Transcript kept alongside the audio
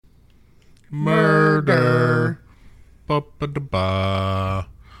Murder. Ba-ba-da-ba.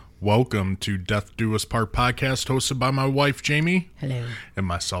 Welcome to Death Do Us Part podcast, hosted by my wife, Jamie. Hello. And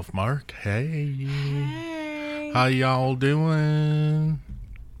myself, Mark. Hey. Hey. How y'all doing?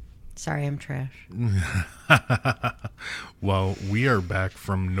 Sorry, I'm trash. Well, we are back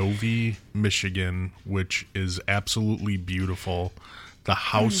from Novi, Michigan, which is absolutely beautiful. The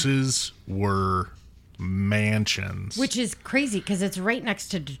houses were mansions. Which is crazy because it's right next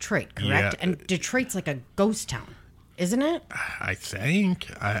to Detroit, correct? Yeah. And Detroit's like a ghost town, isn't it? I think.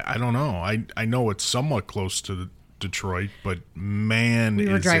 I don't know. I know it's somewhat close to Detroit, but man, We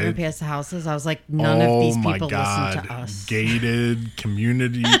were driving past the houses. I was like, none of these people listen to us. Gated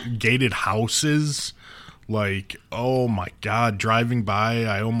community, gated houses. Like, oh my God, driving by,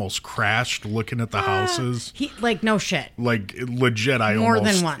 I almost crashed looking at the houses. No shit. Like, legit, More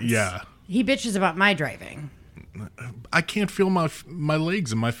than once. Yeah. He bitches about my driving. I can't feel my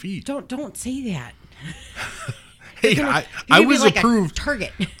legs and my feet. Don't say that. Hey, I was like approved. A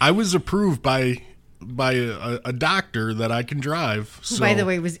target. I was approved by a doctor that I can drive. Who, So. by the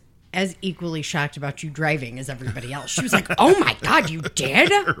way, was as equally shocked about you driving as everybody else. She was like, oh my God, you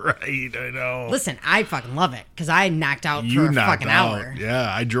did? Right, I know. Listen, I fucking love it because I knocked out You for a knocked fucking out. hour. Yeah,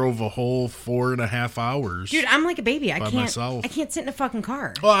 I drove a whole 4.5 hours. Dude, I'm like a baby. I myself. can't sit in a fucking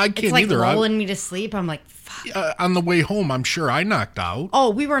car. Well, I can't it's like either. lulling me to sleep. I'm like, fuck. On the way home, I'm sure I knocked out.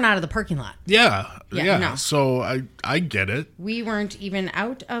 Oh, we weren't out of the parking lot. Yeah. No. So I get it. We weren't even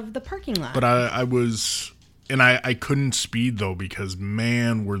out of the parking lot. But I was... And I couldn't speed, though, because,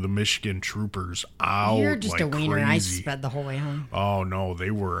 man, were the Michigan troopers out You're just like a wiener. crazy. I sped the whole way home. Oh, no, they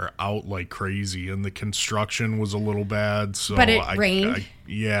were out like crazy. And the construction was a little bad. So But it rained?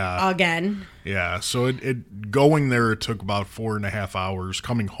 Yeah. Again. Yeah. So it going there, it took about 4.5 hours.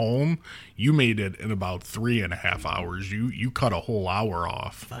 Coming home, you made it in about 3.5 hours. You cut a whole hour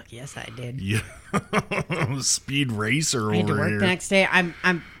off. Fuck yes, I did. Yeah. Speed racer I had to over work here. the next day.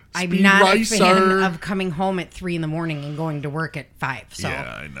 I'm Speed not racer. a fan of coming home at 3 a.m. and going to work at 5. So Yeah,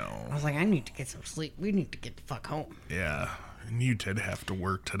 I know. I was like, I need to get some sleep. We need to get the fuck home. Yeah. And you did have to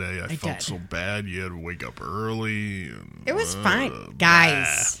work today. I felt did. so bad. You had to wake up early. And, It was fine.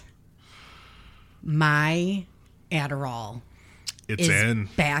 Guys, my Adderall it's is in.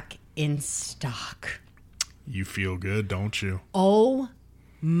 back in stock. You feel good, don't you? Oh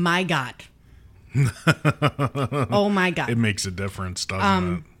my God. Oh my God. It makes a difference,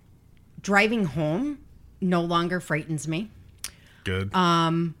 doesn't it? Driving home no longer frightens me. Good.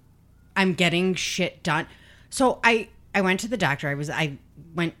 I'm getting shit done. So I went to the doctor.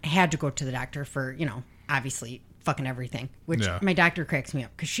 Had to go to the doctor for, obviously fucking everything, which my doctor cracks me up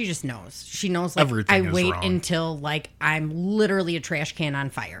because she just knows. She knows like Everything I is wait wrong. until like I'm literally a trash can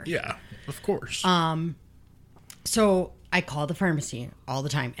on fire. Yeah, of course. So I call the pharmacy all the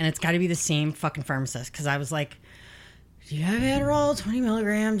time, and it's got to be the same fucking pharmacist because I was like, do you have Adderall 20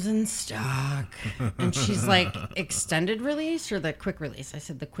 milligrams in stock? And she's like, extended release or the quick release? I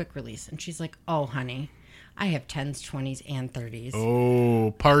said, the quick release. And she's like, oh, honey, I have 10s, 20s, and 30s.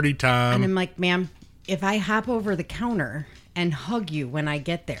 Oh, party time. And I'm like, ma'am, if I hop over the counter and hug you when I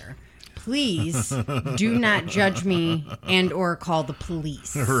get there, please do not judge me and or call the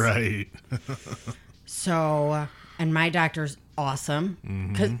police. Right. So, and my doctor's awesome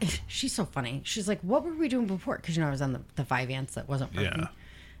because she's so funny. She's like, what were we doing before? Because, I was on the 5-ants that wasn't working. Yeah.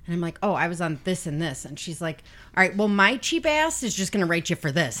 And I'm like, oh, I was on this and this. And she's like, all right, well, my cheap ass is just going to rate you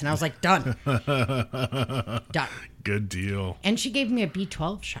for this. And I was like, done. Done. Good deal. And she gave me a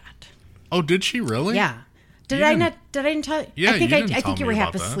B12 shot. Oh, did she really? Yeah. Did You I didn't- not? Did I didn't tell you? Yeah, I think you I didn't think tell you were me half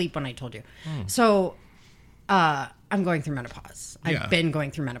about that. asleep when I told you. So, I'm going through menopause. Yeah. I've been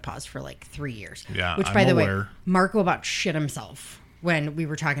going through menopause for like 3 years. Yeah, Which, I'm by the way, aware. Marco about shit himself when we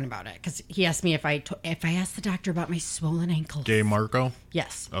were talking about it because he asked me if I asked the doctor about my swollen ankle. Gay Marco?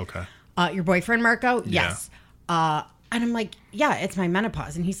 Yes. Okay. Your boyfriend Marco? Yeah. Yes. And I'm like, yeah, it's my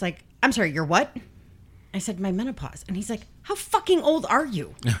menopause. And he's like, I'm sorry, you're what? I said, my menopause. And he's like, how fucking old are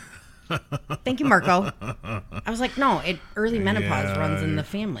you? Thank you, Marco. I was like, no, early menopause runs in the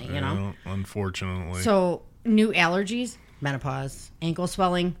family, Yeah, unfortunately. So, new allergies, menopause. Ankle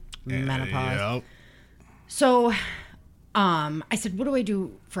swelling, menopause. Yep. So, I said, what do I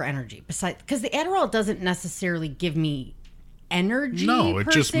do for energy? Besides, because the Adderall doesn't necessarily give me energy. No, it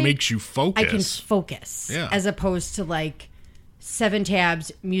per just se. makes you focus. I can focus. Yeah. As opposed to like 7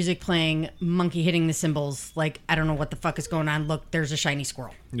 tabs, music playing, monkey hitting the cymbals. Like, I don't know what the fuck is going on. Look, there's a shiny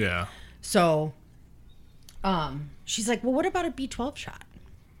squirrel. Yeah. So, she's like, well, what about a B12 shot?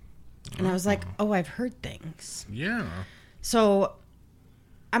 And I was like, oh, I've heard things. Yeah. So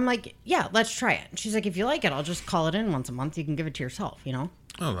I'm like, yeah, let's try it. And she's like, if you like it, I'll just call it in once a month. You can give it to yourself,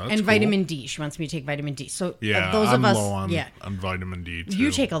 Oh, that's and cool. vitamin D. She wants me to take vitamin D. So Yeah, those I'm of us, low on vitamin D too.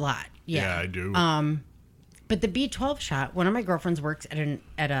 you take a lot. Yeah, I do. But the B12 shot, one of my girlfriends works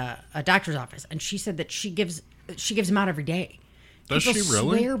at a doctor's office, and she said that she gives them out every day. Does People she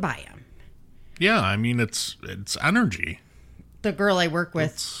really? swear by them. Yeah, I mean it's energy. The girl I work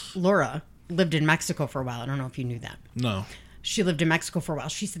with, Laura, lived in Mexico for a while. I don't know if you knew that. No. She lived in Mexico for a while.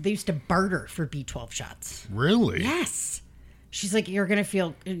 She said they used to barter for B12 shots. Really? Yes. She's like, you're gonna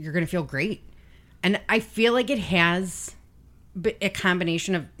feel great, and I feel like it has a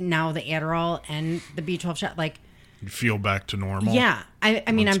combination of now the Adderall and the B12 shot. Like, You feel back to normal. yeah,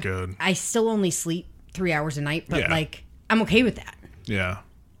 I mean, That's I'm good. I still only sleep 3 hours a night, but Yeah. like I'm okay with that. Yeah.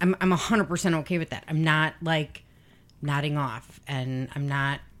 I'm 100% okay with that. I'm not like nodding off, and I'm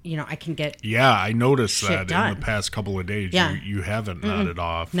not. I can get. Yeah, I noticed Shit that done. in the past couple of days. Yeah. You haven't nodded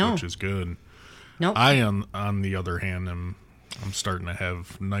off, No. which is good. Nope. I, on the other hand, I'm starting to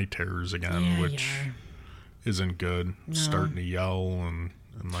have night terrors again, Yeah, which you are. isn't good. Starting to yell in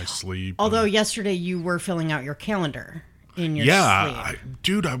my sleep. Although yesterday you were filling out your calendar in your yeah, sleep.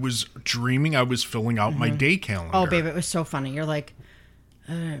 dude, I was dreaming I was filling out my day calendar. Oh, babe, it was so funny. You're like,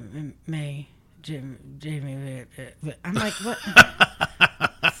 May, Jamie. I'm like, what?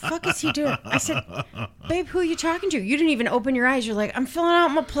 The fuck is he doing? I said, babe, who are you talking to? You didn't even open your eyes. You're like, I'm filling out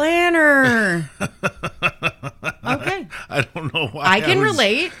my planner. Okay. I don't know why. I can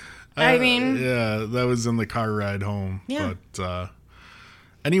relate. I mean, yeah, that was in the car ride home. Yeah. But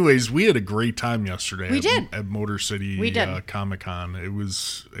anyways, we had a great time yesterday. We did. At Motor City We did. Comic-Con. It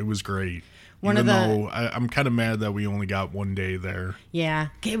was great. Even though I'm kind of mad that we only got one day there. yeah,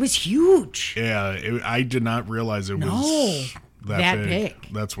 it was huge. Yeah, I did not realize it was that big.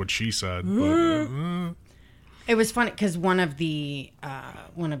 That's what she said. But, It was funny because one of the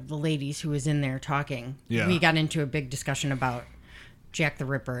ladies who was in there talking, Yeah. we got into a big discussion about Jack the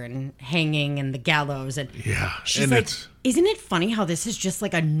Ripper and hanging and the gallows, and yeah, she's and like, it's "Isn't it funny how this is just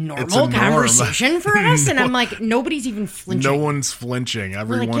like a normal norm. conversation for us?" And I'm like, "Nobody's even flinching. no one's flinching. We're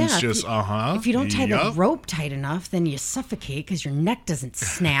like, Everyone's yeah, just If you don't tie the rope tight enough, then you suffocate because your neck doesn't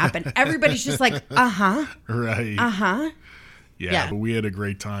snap, and everybody's just like, right. Yeah, Yeah, but we had a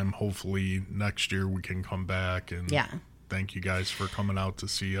great time. Hopefully next year we can come back and Yeah. thank you guys for coming out to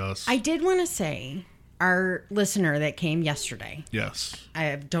see us. I did want to say, our listener that came yesterday, Yes.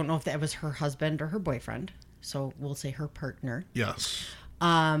 I don't know if that was her husband or her boyfriend, so we'll say her partner. Yes.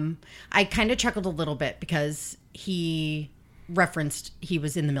 I kind of chuckled a little bit because he referenced he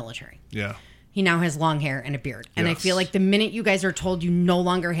was in the military. Yeah. He now has long hair and a beard. And I Yes. feel like the minute you guys are told you no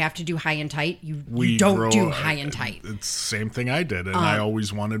longer have to do high and tight, you We don't do high and tight. It's the same thing I did. And I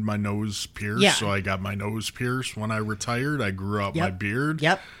always wanted my nose pierced. Yeah. So I got my nose pierced when I retired. I grew out my beard.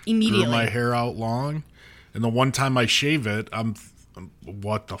 Yep. Immediately. Grew my hair out long. And the one time I shave it, I'm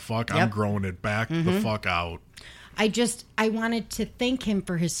what the fuck? I'm Yep. growing it back the fuck out. I wanted to thank him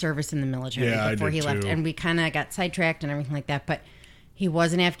for his service in the military Yeah, before I he did left. too. And we kind of got sidetracked and everything like that. But he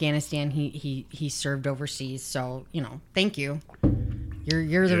was in Afghanistan. He served overseas. So, thank you.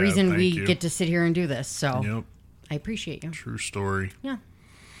 You're the reason thank we you. get to sit here and do this. So Yep. I appreciate you. True story. Yeah.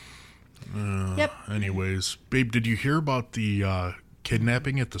 Yep. Anyways, babe, did you hear about the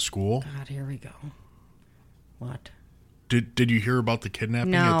kidnapping at the school? God, here we go. What? Did you hear about the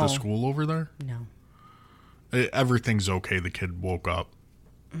kidnapping at No. the school over there? No. Everything's okay. The kid woke up.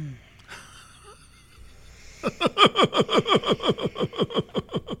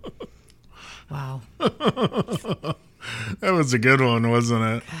 Wow. That was a good one, wasn't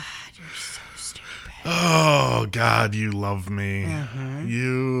it? God, you're so stupid. Oh, God, you love me. Mm-hmm.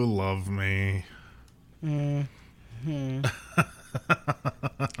 You love me. Yeah.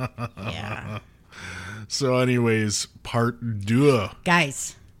 So, anyways, part deux.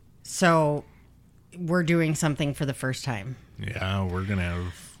 Guys, so we're doing something for the first time. Yeah, we're going to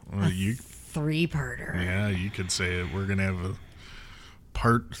have... you. 3-parter. Yeah, you could say it. We're going to have a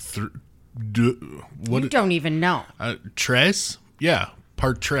part... what? You don't even know. Tres? Yeah,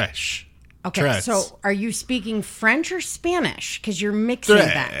 part tres. Okay, Tres. so are you speaking French or Spanish? Because you're mixing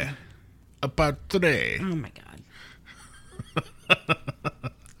Tres. them. A part tres. Oh, my God.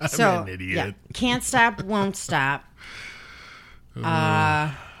 I'm an idiot. Yeah, can't stop, won't stop.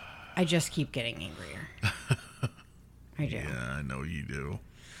 I just keep getting angrier. I do. Yeah, I know you do.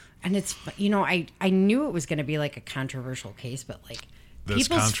 And it's, I knew it was going to be like a controversial case, but like This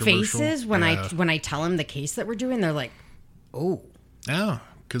people's controversial? faces when Yeah. I tell them the case that we're doing, they're like, oh. Yeah,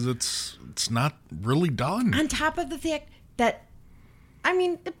 because it's not really done. On top of the fact that, I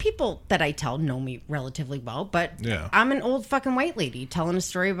mean, the people that I tell know me relatively well, but Yeah. I'm an old fucking white lady telling a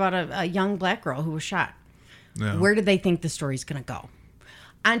story about a young black girl who was shot. Yeah. Where do they think the story's going to go?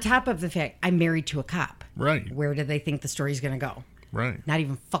 On top of the fact, I'm married to a cop. Right. Where do they think the story's going to go? Right. Not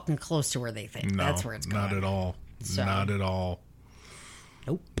even fucking close to where they think. No, That's where it's going. not at all. So. Not at all.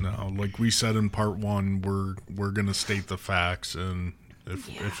 Nope. No, like we said in part 1, we're going to state the facts, and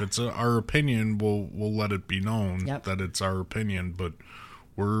if it's our opinion, we'll let it be known that it's our opinion, but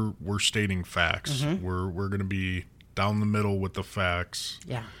we're stating facts. Mm-hmm. We're going to be down the middle with the facts.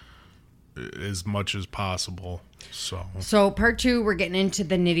 Yeah. As much as possible. So part 2, we're getting into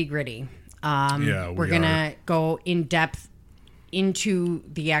the nitty gritty. We're gonna go in depth into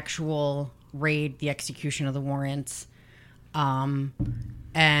the actual raid, the execution of the warrants,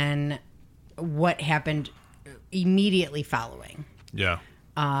 and what happened immediately following. Yeah.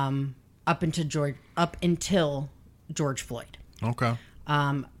 Up until George Floyd. Okay.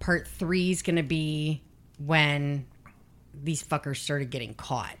 Part 3 is gonna be when these fuckers started getting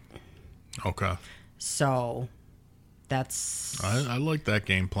caught. Okay. So that's... I like that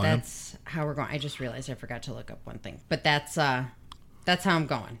game plan. That's how we're going. I just realized I forgot to look up one thing. But that's how I'm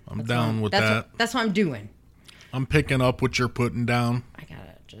going. I'm down with that. That's what I'm doing. I'm picking up what you're putting down. I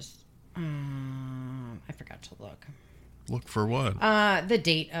gotta just... I forgot to look. Look for what? The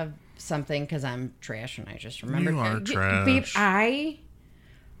date of something, because I'm trash and I just remembered. You are trash. Babe,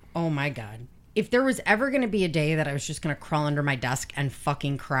 oh my God. If there was ever going to be a day that I was just going to crawl under my desk and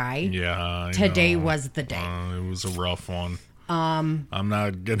fucking cry, today was the day. It was a rough one. I'm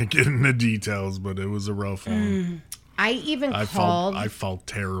not going to get into details, but it was a rough one. I felt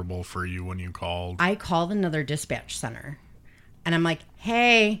terrible for you when you called. I called another dispatch center, and I'm like,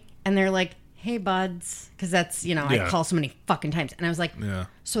 hey, and they're like, hey, buds, because that's, I call so many fucking times, and I was like,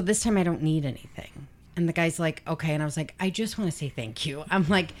 so this time I don't need anything, and the guy's like, okay, and I was like, I just want to say thank you. I'm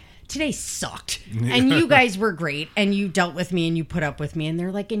like, today sucked, and you guys were great, and you dealt with me, and you put up with me, and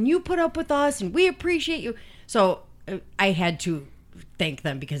they're like, and you put up with us, and we appreciate you. So I had to thank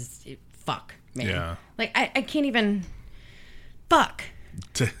them because fuck, man. Yeah. Like I can't even. Fuck.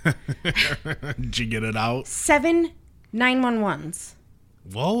 Did you get it out? 7 911s.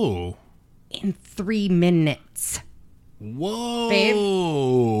 Whoa. In 3 minutes. Whoa.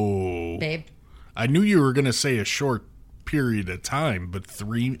 Babe. I knew you were gonna say a short period of time, but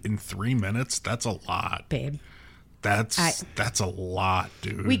 3 minutes, that's a lot. Babe. That's a lot,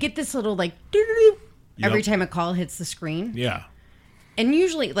 dude. We get this little every time a call hits the screen. Yeah. And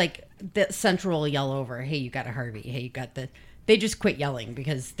usually the central will yell over, hey, you got a Harvey. Hey, you got the... They just quit yelling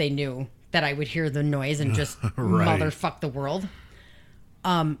because they knew that I would hear the noise and just motherfuck the world.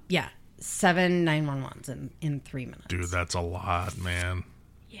 7 911s in 3 minutes. Dude, that's a lot, man.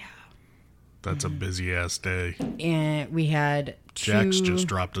 Yeah. That's a busy ass day. And we had 2... Jax just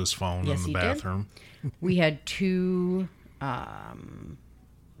dropped his phone in the bathroom. We had 2,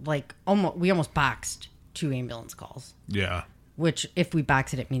 we almost boxed 2 ambulance calls. Yeah. Which, if we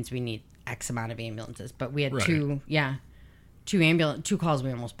box it means we need X amount of ambulances. But we had 2 calls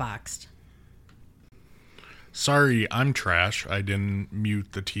we almost boxed. Sorry, I'm trash. I didn't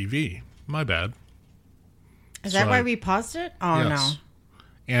mute the TV. My bad. Is that why we paused it? Oh, yes. No.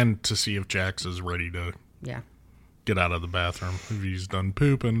 And to see if Jax is ready to get out of the bathroom. If he's done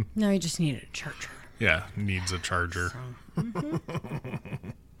pooping. No, he just needed a charger. Yeah, needs a charger. So,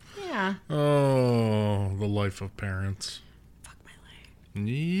 yeah. Oh, the life of parents. Fuck my life.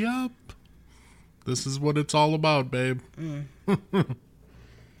 Yup. This is what it's all about, babe.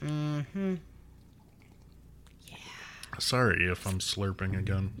 Mm-hmm. Yeah. Sorry if I'm slurping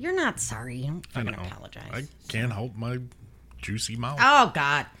again. You're not sorry. You don't fucking apologize. I can't help my juicy mouth. Oh,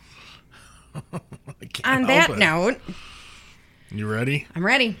 God. On that note. You ready? I'm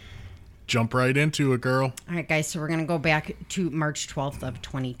ready. Jump right into it, girl. All right, guys. So we're going to go back to March 12th of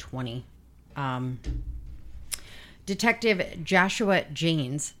 2020. Detective Joshua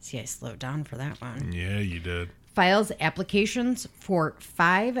Janes, see, I slowed down for that one. Yeah, you did. Files applications for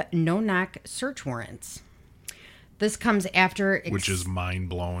 5 no-knock search warrants. This comes after... Which is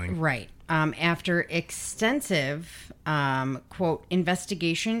mind-blowing. Right. After extensive, quote,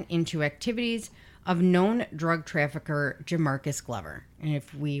 investigation into activities of known drug trafficker Jamarcus Glover. And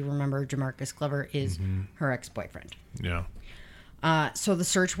if we remember, Jamarcus Glover is her ex-boyfriend. Yeah. So the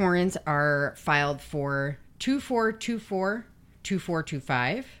search warrants are filed for 2424,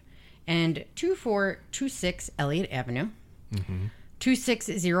 2425, and 2426 Elliott Avenue,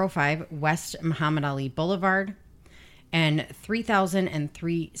 2605 West Muhammad Ali Boulevard, and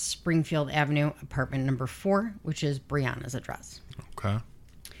 3003 Springfield Avenue, apartment number 4, which is Breonna's address. Okay.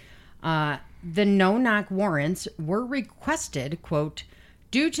 The no-knock warrants were requested, quote,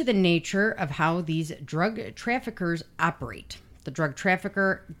 due to the nature of how these drug traffickers operate.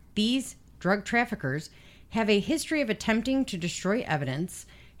 These drug traffickers have a history of attempting to destroy evidence,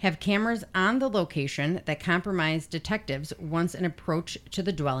 have cameras on the location that compromise detectives once an approach to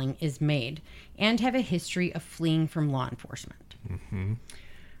the dwelling is made, and have a history of fleeing from law enforcement. Mm-hmm.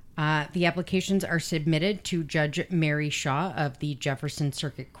 The applications are submitted to Judge Mary Shaw of the Jefferson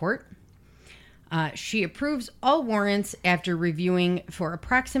Circuit Court. She approves all warrants after reviewing for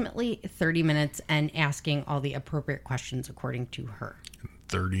approximately 30 minutes and asking all the appropriate questions according to her.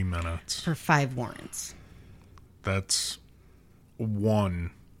 30 minutes. For 5 warrants. That's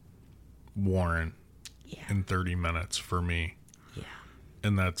one warrant in 30 minutes for me. Yeah.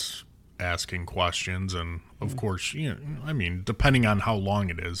 And that's asking questions. And, of course, I mean, depending on how long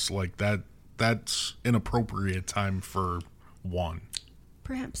it is, like that's inappropriate time for one.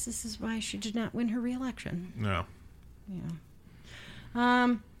 Perhaps this is why she did not win her reelection. Yeah.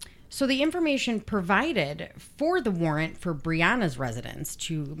 Yeah. So the information provided for the warrant for Breonna's residence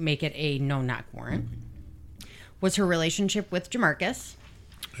to make it a no-knock warrant was her relationship with Jamarcus.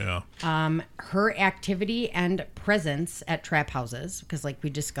 Yeah. Her activity and presence at trap houses, because like we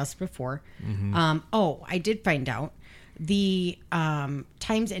discussed before. Mm-hmm. I did find out the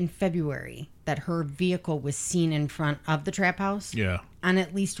times in February that her vehicle was seen in front of the trap house. Yeah. On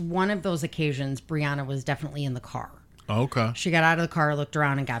at least one of those occasions, Breonna was definitely in the car. Okay. She got out of the car, looked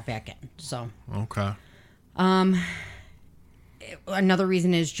around, and got back in. So. Okay. Another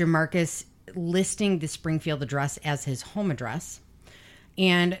reason is Jamarcus listing the Springfield address as his home address,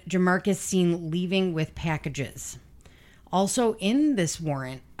 and Jamarcus seen leaving with packages. Also in this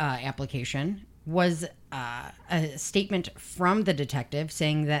warrant application was a statement from the detective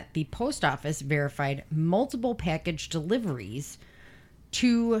saying that the post office verified multiple package deliveries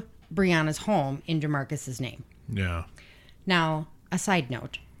to Breonna's home in Jamarcus's name. Yeah. Now, a side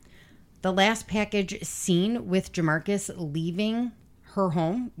note. The last package seen with Jamarcus leaving her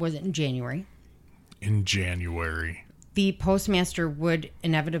home was in January. In January. The postmaster would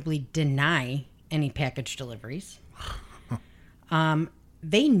inevitably deny any package deliveries.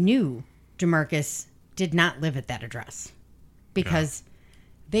 They knew Jamarcus did not live at that address because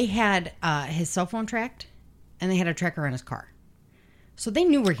they had his cell phone tracked and they had a tracker on his car. So they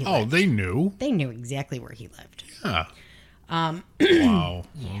knew where he lived. Oh, they knew? They knew exactly where he lived. Yeah. Wow.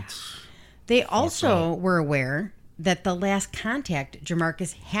 Yeah. They also were aware that the last contact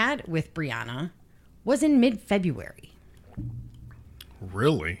Jamarcus had with Breonna was in mid-February.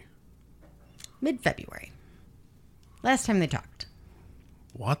 Really? Mid-February. Last time they talked.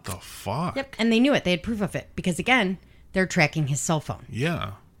 What the fuck? Yep, and they knew it. They had proof of it because, again, they're tracking his cell phone.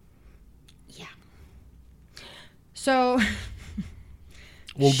 Yeah. Yeah. So...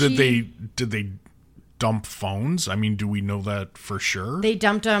 Well, did they dump phones? I mean, do we know that for sure? They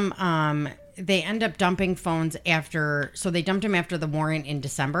dumped them. They end up dumping phones after. So they dumped them after the warrant in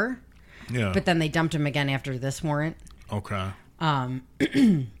December. Yeah. But then they dumped them again after this warrant. Okay.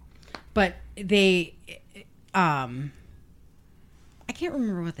 But they, I can't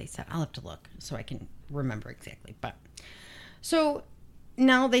remember what they said. I'll have to look so I can remember exactly. But so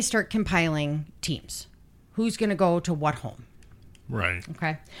now they start compiling teams. Who's going to go to what home? Right.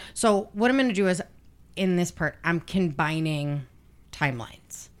 Okay. So what I'm going to do is, in this part, I'm combining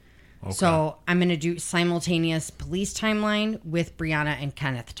timelines. Okay. So I'm going to do simultaneous police timeline with Breonna and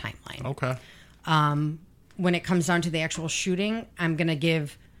Kenneth timeline. Okay. When it comes down to the actual shooting, I'm going to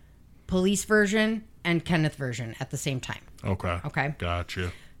give police version and Kenneth version at the same time. Okay. Okay.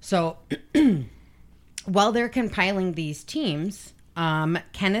 Gotcha. So while they're compiling these teams,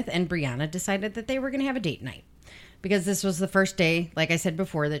 Kenneth and Breonna decided that they were going to have a date night. Because this was the first day, like I said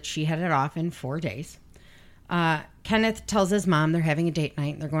before, that she had it off in 4 days. Kenneth tells his mom they're having a date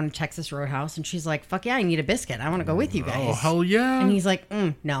night. They're going to Texas Roadhouse. And she's like, fuck yeah, I need a biscuit. I want to go with you guys. Oh, hell yeah. And he's like,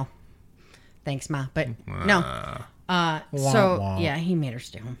 no. Thanks, Ma. But no. Yeah, he made her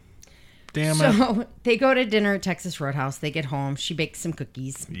stay home. Damn it. So they go to dinner at Texas Roadhouse. They get home. She bakes some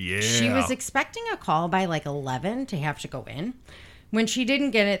cookies. Yeah. She was expecting a call by like 11 to have to go in. When she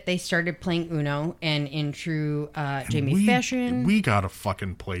didn't get it, they started playing Uno, and in true Jamie fashion... We gotta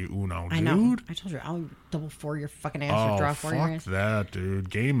fucking play Uno, dude. I know. I told you, I'll double for your fucking ass or draw for your ass. Fuck that, dude.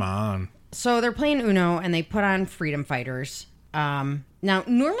 Game on. So they're playing Uno, and they put on Freedom Fighters. Now,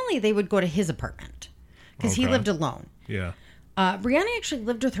 normally they would go to his apartment, because he lived alone. Yeah. Breonna actually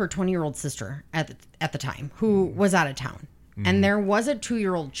lived with her 20-year-old sister at the time, who was out of town. And there was a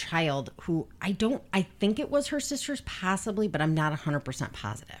 2-year-old child who I think it was her sister's possibly, but I'm not 100%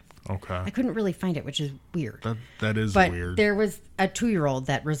 positive. Okay. I couldn't really find it, which is weird. That is But weird. there was a 2-year-old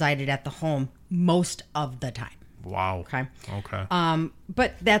that resided at the home most of the time. Wow. Okay. Okay.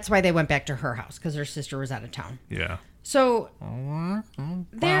 But that's why they went back to her house, because her sister was out of town. Yeah. So, yeah,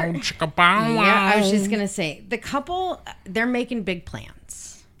 I was just going to say, the couple, they're making big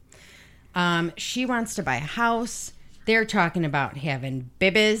plans. She wants to buy a house. They're talking about having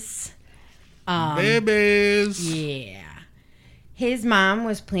babies. Babies. Yeah. His mom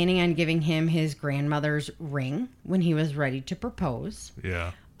was planning on giving him his grandmother's ring when he was ready to propose.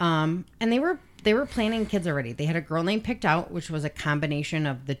 Yeah. And they were planning kids already. They had a girl name picked out, which was a combination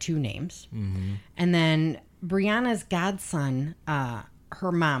of the two names. Mm-hmm. And then Breonna's godson,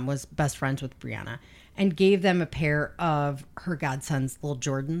 her mom was best friends with Breonna and gave them a pair of her godson's little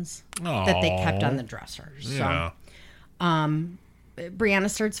Jordans that they kept on the dresser. Yeah. So, Breonna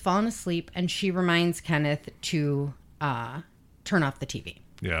starts falling asleep and she reminds Kenneth to turn off the TV.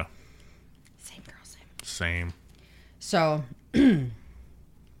 Yeah. Same girl, same. Same. So,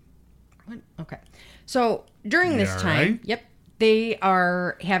 okay. So during this time, right? They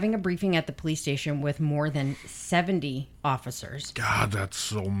are having a briefing at the police station with more than 70 officers. God, that's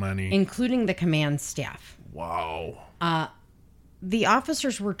so many. Including the command staff. Wow. The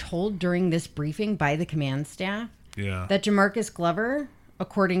officers were told during this briefing by the command staff that Jamarcus Glover,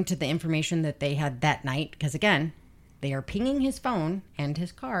 according to the information that they had that night, because again, they are pinging his phone and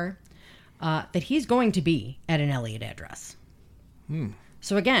his car, that he's going to be at an Elliott address.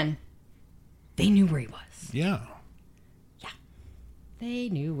 So again, they knew where he was. Yeah. They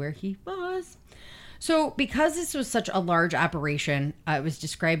knew where he was. So because this was such a large operation, it was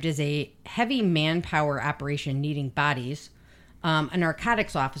described as a heavy manpower operation needing bodies. A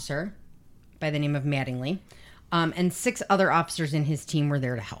narcotics officer by the name of Mattingly and 6 other officers in his team were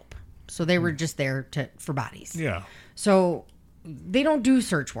there to help. So they were just there for bodies. Yeah. So they don't do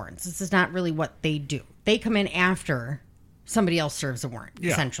search warrants. This is not really what they do. They come in after somebody else serves a warrant,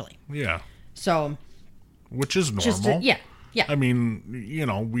 essentially. Yeah. So. Which is normal. Yeah. I mean,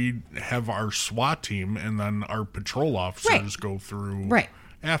 we have our SWAT team and then our patrol officers go through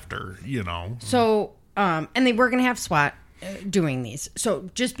after, So, and they were going to have SWAT doing these. So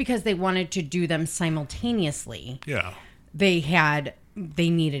just because they wanted to do them simultaneously, they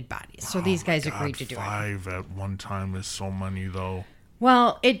needed bodies. So these guys agreed to do it. 5 at one time is so many, though.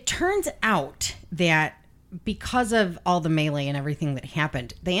 Well, it turns out that because of all the melee and everything that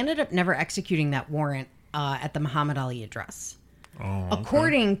happened, they ended up never executing that warrant at the Muhammad Ali address. Oh, okay.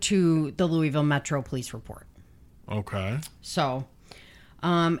 According to the Louisville Metro Police report. Okay. So,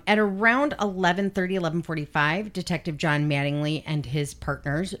 at around 11:45, Detective John Mattingly and his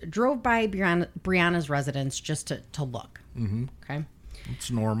partners drove by Breonna's residence just to look. Mm-hmm. Okay. It's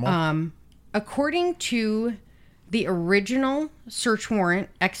normal. According to the original search warrant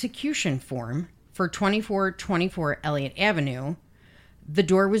execution form for 2424 Elliott Avenue, the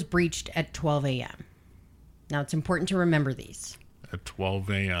door was breached at 12 a.m. Now, it's important to remember these. At 12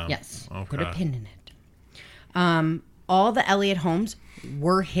 a.m. Yes. Okay. Put a pin in it. All the Elliott homes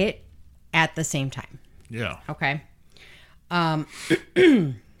were hit at the same time. Yeah. Okay. I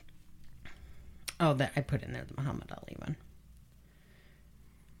put in there the Muhammad Ali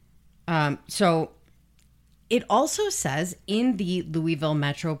one. So it also says in the Louisville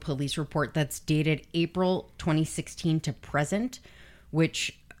Metro Police report that's dated April 2016 to present,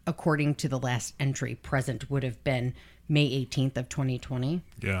 which according to the last entry, present would have been May 18th of 2020.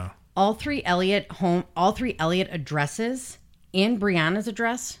 Yeah. All three Elliott addresses and Breonna's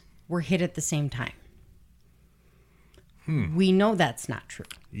address were hit at the same time. We know that's not true.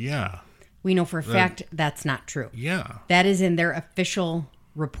 Yeah. We know for a fact that's not true. Yeah. That is in their official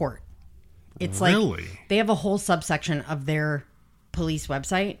report. It's really? Like they have a whole subsection of their police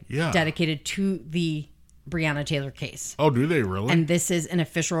website dedicated to the Breonna Taylor case. Oh, do they really? And this is an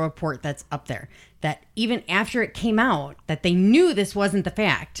official report that's up there. That even after it came out that they knew this wasn't the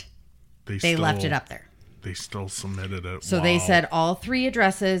fact, they left it up there. They still submitted it. So they said all three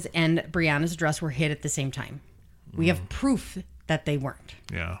addresses and Breonna's address were hit at the same time. We have proof that they weren't.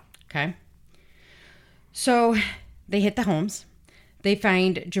 Yeah. Okay. So they hit the homes. They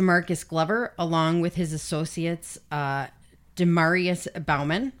find Jamarcus Glover along with his associates, Demarius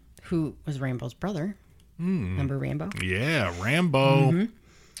Bauman, who was Rambo's brother. Remember Rambo? Yeah, Rambo. Mm-hmm.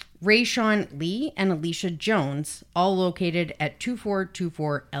 Rayshawn Lee and Alicia Jones, all located at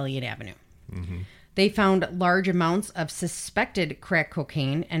 2424 Elliott Avenue. Mm-hmm. They found large amounts of suspected crack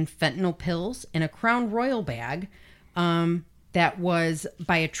cocaine and fentanyl pills in a Crown Royal bag that was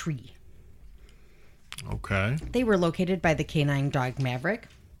by a tree. Okay. They were located by the canine dog Maverick.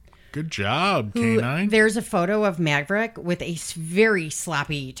 Good job, canine. There's a photo of Maverick with a very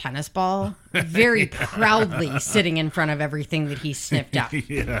sloppy tennis ball, very proudly sitting in front of everything that he sniffed out.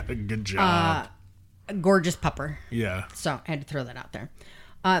 Yeah, good job. A gorgeous pupper. Yeah. So I had to throw that out there.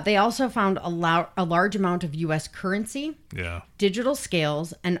 They also found a large amount of U.S. currency, digital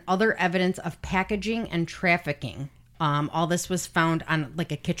scales, and other evidence of packaging and trafficking. All this was found on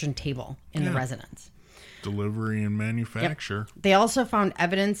like a kitchen table in the residence. Delivery and manufacture. Yep. They also found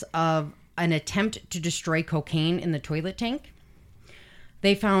evidence of an attempt to destroy cocaine in the toilet tank.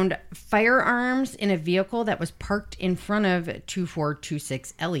 They found firearms in a vehicle that was parked in front of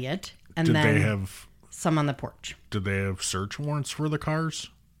 2426 Elliott. And Did then they have some on the porch. Did they have search warrants for the cars?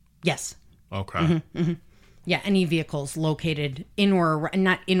 Yes. Okay. Mm-hmm, mm-hmm. Yeah, any vehicles located in or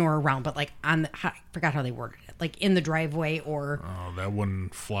not in or around, but like on the, I forgot how they worded it, like in the driveway or. Oh, that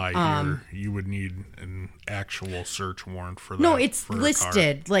wouldn't fly here. You would need an actual search warrant for that. No, it's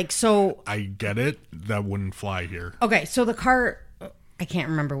listed. Like, so. I get it. That wouldn't fly here. Okay, so the car, I can't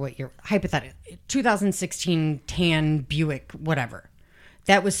remember what year, hypothetical, 2016 tan Buick, whatever.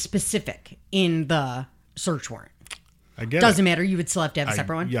 That was specific in the search warrant. I get Doesn't matter. You would still have to have a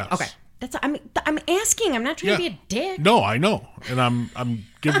separate one? Yes. Okay. I'm asking. I'm not trying to be a dick. No, I know. And I'm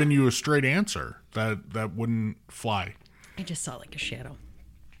giving you a straight answer. That wouldn't fly. I just saw like a shadow.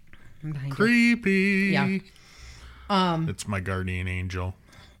 Creepy. Yeah. It's my guardian angel.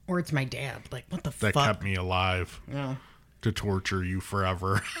 Or it's my dad. Like, what the fuck? That kept me alive. Yeah. To torture you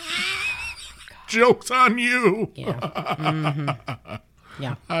forever. Joke's on you. Yeah. Mm-hmm.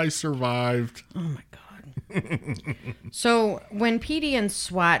 Yeah. I survived. Oh my God. So when PD and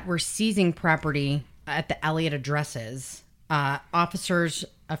SWAT were seizing property at the Elliott addresses, a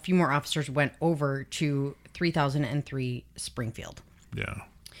few more officers went over to 3003 Springfield. Yeah.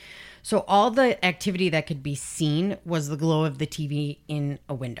 So all the activity that could be seen was the glow of the TV in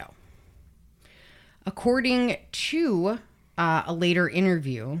a window. According to a later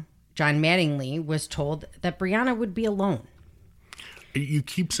interview, John Mattingly was told that Breonna would be alone. You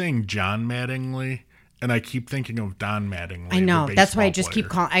keep saying John Mattingly, and I keep thinking of Don Mattingly. I know. That's why I just keep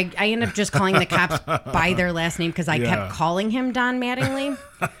calling. I end up just calling the cops by their last name because I kept calling him Don Mattingly.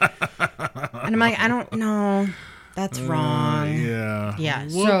 And I'm like, I don't know. That's wrong. Yeah. Yeah.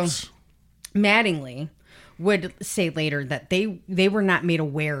 Whoops. So Mattingly would say later that they were not made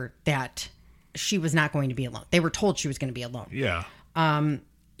aware that she was not going to be alone. They were told she was going to be alone. Yeah.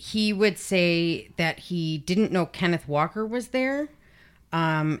 He would say that he didn't know Kenneth Walker was there.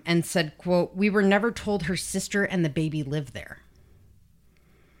 And said, quote, "We were never told her sister and the baby live there."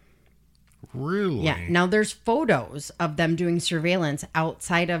 Really? Yeah. Now there's photos of them doing surveillance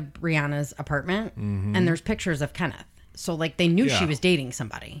outside of Breonna's apartment, and there's pictures of Kenneth. So like they knew she was dating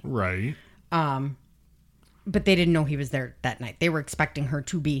somebody, right? But they didn't know he was there that night. They were expecting her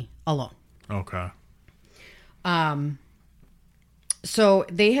to be alone. Okay. So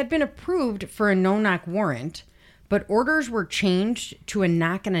they had been approved for a no-knock warrant. But orders were changed to a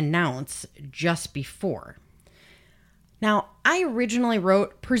knock and announce just before. Now, I originally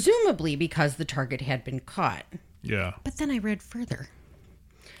wrote, presumably because the target had been caught. Yeah. But then I read further.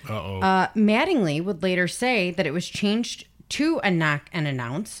 Uh-oh. Mattingly would later say that it was changed to a knock and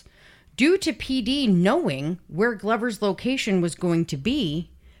announce due to PD knowing where Glover's location was going to be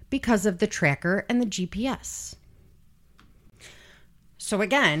because of the tracker and the GPS. So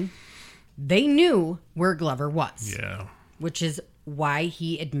again, they knew where Glover was. Yeah. Which is why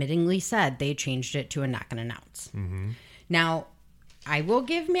he admittingly said they changed it to a knock and announce. Mm-hmm. Now, I will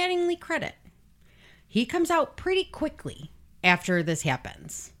give Mattingly credit. He comes out pretty quickly after this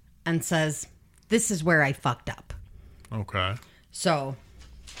happens and says, "This is where I fucked up." Okay. So,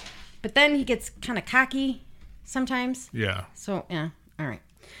 but then he gets kind of cocky sometimes. Yeah. So, yeah. All right.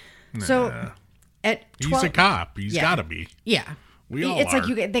 Nah. So, at 12... He's a cop. He's got to be. Yeah. It's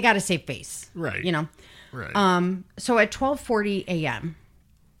like they got to save face. Right. You know? Right. So at 12:40 a.m.,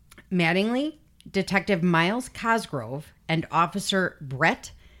 Mattingly, Detective Miles Cosgrove, and Officer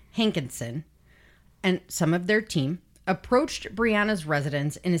Brett Hankinson, and some of their team approached Breonna's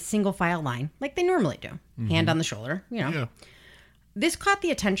residence in a single file line, like they normally do. Mm-hmm. Hand on the shoulder, you know. Yeah. This caught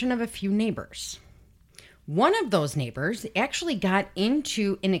the attention of a few neighbors. One of those neighbors actually got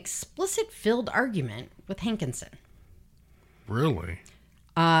into an explicit-filled argument with Hankinson. Really?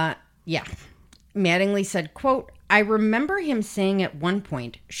 Yeah. Mattingly said, quote, "I remember him saying at one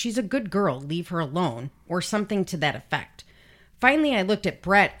point, 'She's a good girl, leave her alone,' or something to that effect. Finally, I looked at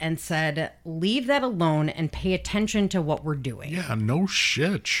Brett and said, 'Leave that alone and pay attention to what we're doing.'" Yeah, no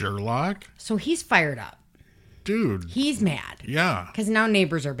shit, Sherlock. So he's fired up. Dude. He's mad. Yeah. Because now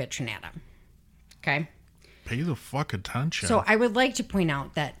neighbors are bitching at him. Okay? Pay the fuck attention. So I would like to point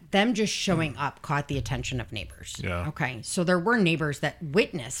out that them just showing up caught the attention of neighbors. Yeah. Okay. So there were neighbors that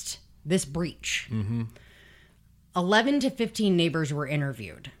witnessed this breach. Mm-hmm. 11 to 15 neighbors were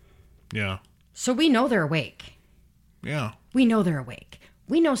interviewed. Yeah. So we know they're awake. Yeah. We know they're awake.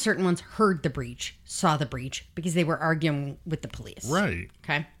 We know certain ones heard the breach, saw the breach, because they were arguing with the police. Right.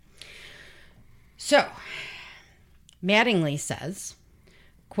 Okay. So, Mattingly says,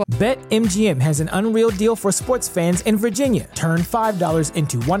 quote, BetMGM has an unreal deal for sports fans in Virginia. Turn $5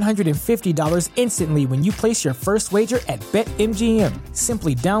 into $150 instantly when you place your first wager at BetMGM.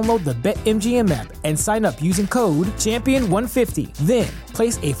 Simply download the BetMGM app and sign up using code Champion150. Then,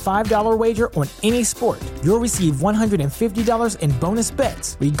 place a $5 wager on any sport. You'll receive $150 in bonus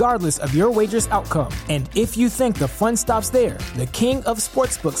bets, regardless of your wager's outcome. And if you think the fun stops there, the king of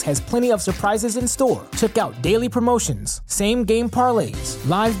sportsbooks has plenty of surprises in store. Check out daily promotions, same-game parlays,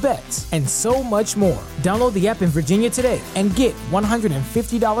 live bets, and so much more. Download the app in Virginia today and get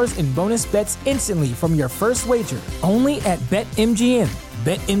 $150 in bonus bets instantly from your first wager. Only at BetMGM.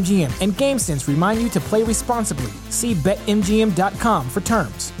 BetMGM and GameSense remind you to play responsibly. See BetMGM.com for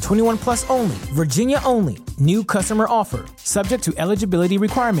terms. 21 plus only. Virginia only. New customer offer. Subject to eligibility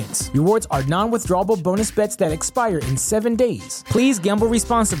requirements. Rewards are non-withdrawable bonus bets that expire in 7 days. Please gamble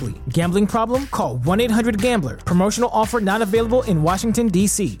responsibly. Gambling problem? Call 1-800-GAMBLER. Promotional offer not available in Washington,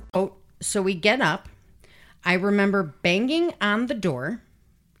 D.C. Oh, so we get up. I remember banging on the door.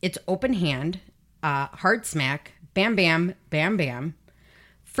 It's open hand. Hard smack. Bam, bam, bam, bam.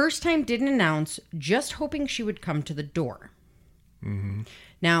 First time didn't announce, just hoping she would come to the door. Mm-hmm.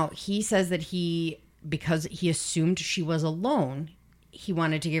 Now, he says that because he assumed she was alone, he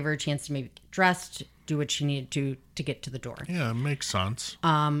wanted to give her a chance to maybe get dressed, do what she needed to get to the door. Yeah, it makes sense.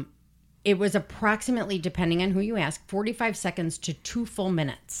 It was approximately, depending on who you ask, 45 seconds to 2 full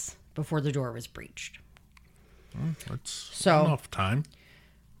minutes before the door was breached. Well, that's enough time.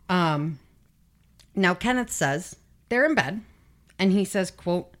 Now, Kenneth says they're in bed. And he says,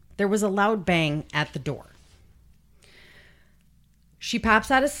 quote, there was a loud bang at the door. She pops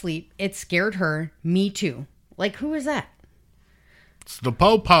out of sleep. It scared her. Me too. Like, who is that? It's the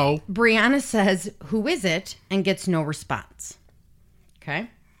po-po. Breonna says, who is it? And gets no response. Okay.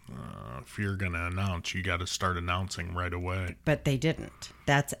 If you're going to announce, you got to start announcing right away. But they didn't.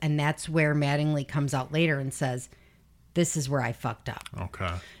 That's where Mattingly comes out later and says, this is where I fucked up.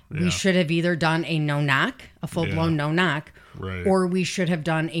 Okay. Yeah. We should have either done a no-knock, a full-blown no-knock, right, or we should have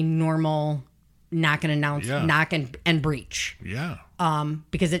done a normal knock and announce, knock and breach. Yeah.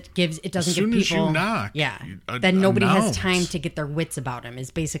 Because it doesn't give people... As soon as you knock. Yeah. Then nobody has time to get their wits about him,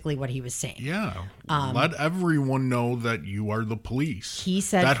 is basically what he was saying. Yeah. Let everyone know that you are the police. He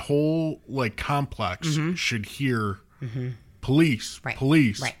said... That whole, complex should hear police, right,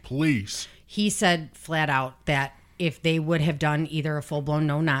 police, right, police. He said flat out that if they would have done either a full-blown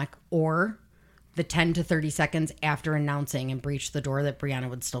no-knock or the 10 to 30 seconds after announcing and breached the door, that Breonna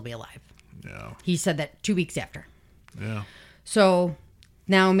would still be alive. Yeah. He said that 2 weeks after. Yeah. So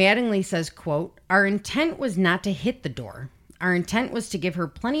now Mattingly says, quote, our intent was not to hit the door. Our intent was to give her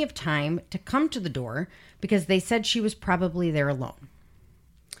plenty of time to come to the door because they said she was probably there alone.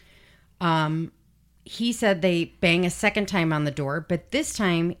 He said they bang a second time on the door, but this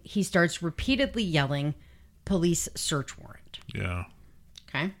time he starts repeatedly yelling, police search warrant. Yeah.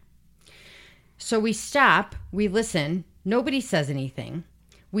 Okay. So we stop, we listen, nobody says anything.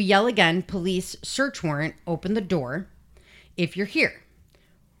 We yell again, police search warrant, open the door. If you're here.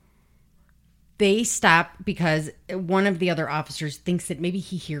 They stop because one of the other officers thinks that maybe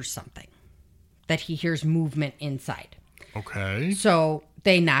he hears something, that he hears movement inside. Okay. So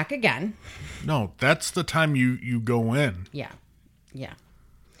they knock again. No, that's the time you go in. Yeah. Yeah.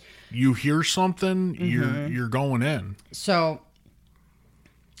 You hear something, you're going in. So,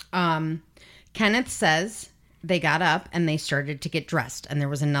 Kenneth says they got up and they started to get dressed, and there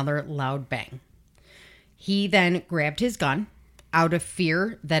was another loud bang. He then grabbed his gun out of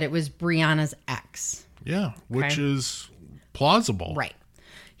fear that it was Breonna's ex. Yeah, which is plausible. Right.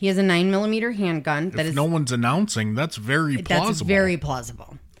 He has a 9mm handgun. If no one's announcing, that's very plausible. That's very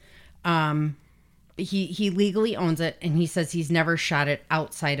plausible. He legally owns it, and he says he's never shot it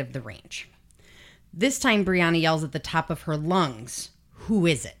outside of the range. This time, Breonna yells at the top of her lungs, who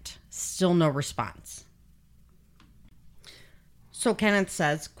is it? Still no response. So Kenneth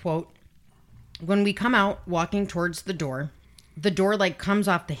says, quote, when we come out walking towards the door comes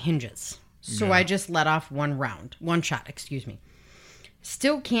off the hinges. So I just let off one shot.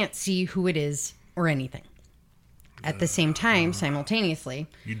 Still can't see who it is or anything. At the same time, simultaneously...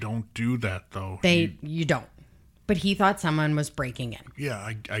 You don't do that, though. You don't. But he thought someone was breaking in. Yeah,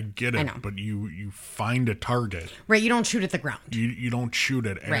 I get it. I know. But you find a target. Right, you don't shoot at the ground. You don't shoot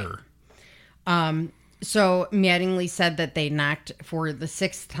at air. Right. So Mattingly said that they knocked for the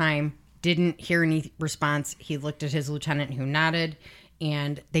 6th time, didn't hear any response. He looked at his lieutenant who nodded,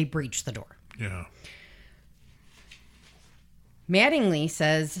 and they breached the door. Yeah. Mattingly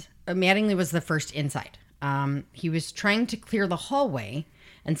says Mattingly was the first inside. He was trying to clear the hallway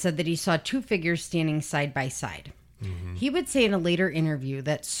and said that he saw two figures standing side by side. Mm-hmm. He would say in a later interview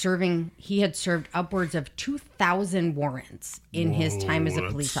that he had served upwards of 2,000 warrants in his time as a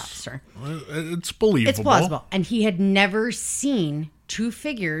police officer. It's believable. It's plausible. And he had never seen two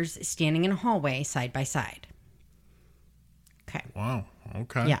figures standing in a hallway side by side. Okay. Wow.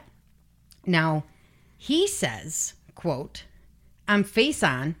 Okay. Yeah. Now, he says, quote, I'm face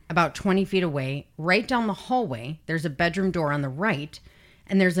on, about 20 feet away, right down the hallway. There's a bedroom door on the right,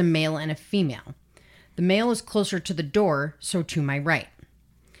 and there's a male and a female. The male is closer to the door, so to my right.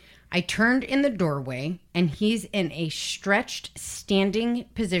 I turned in the doorway, and he's in a stretched standing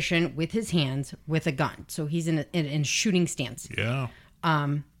position with his hands with a gun. So he's in a shooting stance. Yeah.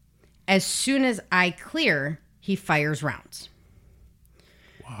 As soon as I clear, he fires rounds.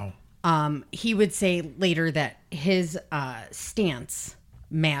 Wow. He would say later that his stance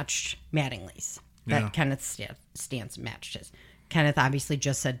matched Mattingly's. That Kenneth's stance matched his. Kenneth obviously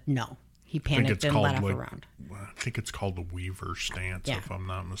just said no. He panicked and let off a round. I think it's called the Weaver stance, if I'm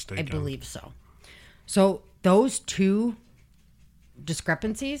not mistaken. I believe so. So those two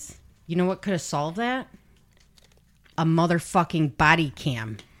discrepancies, you know what could have solved that? A motherfucking body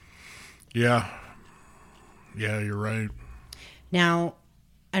cam. Yeah. Yeah, you're right. Now,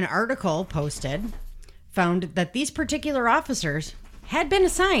 an article posted found that these particular officers had been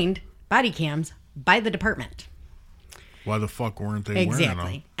assigned body cams by the department. Why the fuck weren't they wearing them?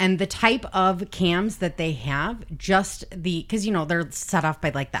 Exactly. And the type of cams that they have, because, they're set off by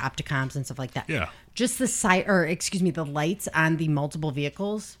like the Opticoms and stuff like that. Yeah. Just the lights on the multiple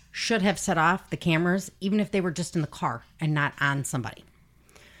vehicles should have set off the cameras, even if they were just in the car and not on somebody.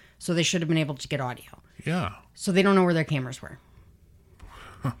 So they should have been able to get audio. Yeah. So they don't know where their cameras were.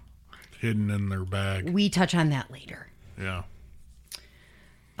 Hidden in their bag. We touch on that later. Yeah.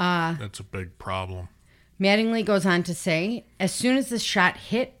 That's a big problem. Mattingly goes on to say, as soon as the shot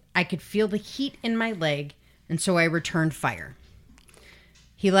hit, I could feel the heat in my leg, and so I returned fire.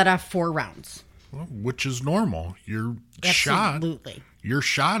 He let off 4 rounds. Well, which is normal. You're Absolutely. shot. You're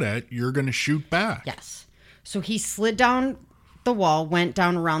shot at, you're going to shoot back. Yes. So he slid down the wall, went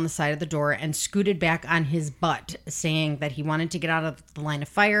down around the side of the door, and scooted back on his butt, saying that he wanted to get out of the line of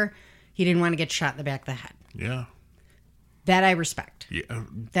fire. He didn't want to get shot in the back of the head. Yeah. That I respect. Yeah.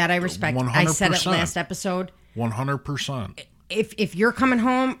 That I respect. 100%. I said it last episode. 100%. If you're coming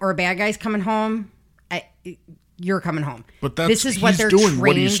home or a bad guy's coming home, you're coming home. But this is what they're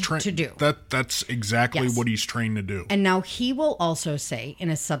trained to do. That's exactly what he's trained to do. And now he will also say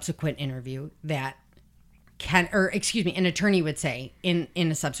in a subsequent interview that an attorney would say in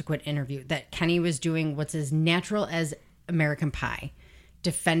a subsequent interview that Kenny was doing what's as natural as American Pie,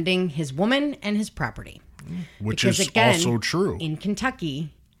 defending his woman and his property. Which is also true. In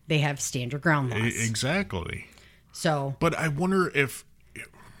Kentucky, they have stand your ground laws. Exactly. So, but I wonder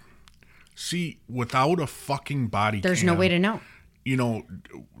without a fucking body cam, there's no way to know.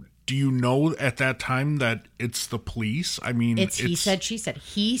 Do you know at that time that it's the police? I mean, it's he said, she said.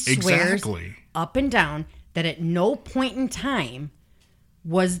 He swears up and down that at no point in time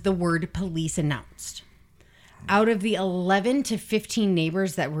was the word police announced. Out of the 11 to 15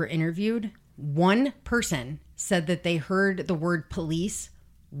 neighbors that were interviewed, one person said that they heard the word police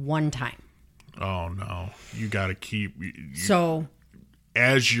one time. Oh, no. You got to keep... So...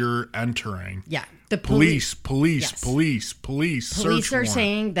 As you're entering... Yeah. The police Police search are warrant.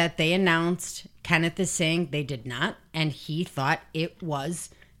 saying that they announced. Kenneth is saying they did not. And he thought it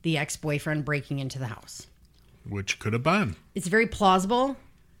was the ex-boyfriend breaking into the house. Which could have been. It's very plausible.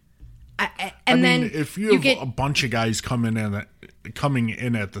 If you have a bunch of guys coming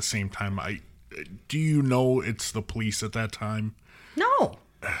in at the same time, do you know it's the police at that time? No.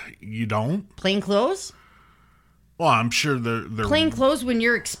 You don't? Plain clothes? Well, I'm sure they're plain clothes when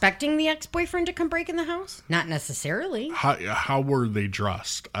you're expecting the ex-boyfriend to come break in the house? Not necessarily. How were they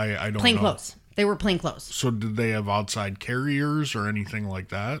dressed? I don't know. Plain clothes. They were plain clothes. So did they have outside carriers or anything like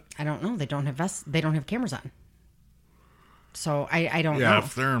that? I don't know. They don't have vests. They don't have cameras on. So I don't know. Yeah,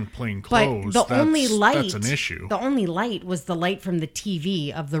 if they're in plain clothes, that's an issue. The only light was the light from the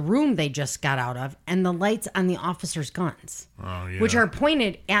TV of the room they just got out of and the lights on the officers' guns. Oh, yeah. Which are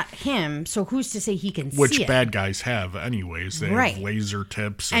pointed at him, so who's to say he can see it? Which bad guys have anyways. They have laser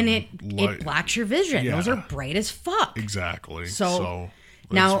tips. And it blocks your vision. Yeah. Those are bright as fuck. Exactly. So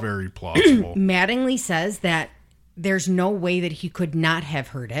that's now, very plausible. Mattingly says that there's no way that he could not have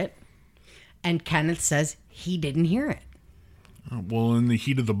heard it. And Kenneth says he didn't hear it. Well, in the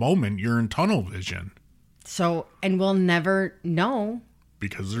heat of the moment, you're in tunnel vision. So, and we'll never know.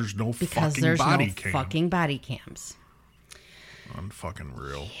 Because there's no fucking body cam. fucking body cams. Unfucking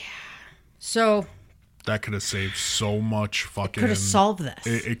real. Yeah. So that could have saved so much fucking. Could have solved this.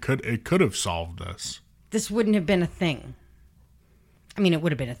 It could have solved this. This wouldn't have been a thing. I mean, it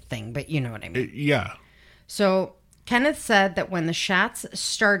would have been a thing, but you know what I mean. Yeah. So Kenneth said that when the shots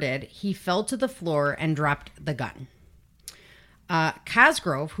started, he fell to the floor and dropped the gun.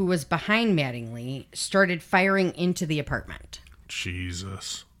 Cosgrove, who was behind Mattingly, started firing into the apartment.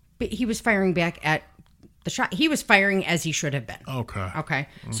 Jesus. But he was firing back at the shot. He was firing as he should have been. Okay.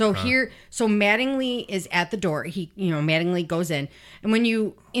 So Mattingly is at the door. Mattingly goes in. And when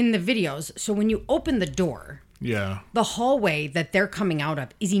you open the door, yeah, the hallway that they're coming out of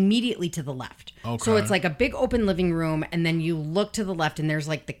is immediately to the left. Okay. So it's like a big open living room, and then you look to the left, and there's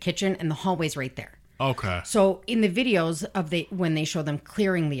like the kitchen, and the hallway's right there. Okay. So in the videos when they show them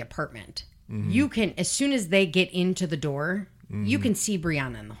clearing the apartment, you can, as soon as they get into the door, you can see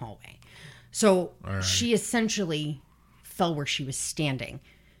Breonna in the hallway. So she essentially fell where she was standing.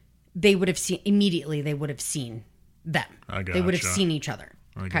 They would have seen immediately. They would have seen them. They would have seen each other.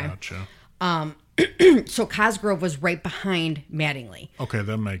 I gotcha. So Cosgrove was right behind Mattingly. Okay,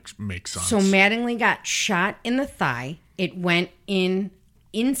 that makes sense. So Mattingly got shot in the thigh. It went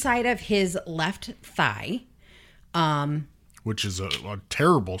inside of his left thigh. Which is a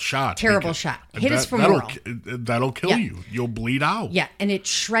terrible shot. Hit his femoral. That'll kill you. You'll bleed out. Yeah, and it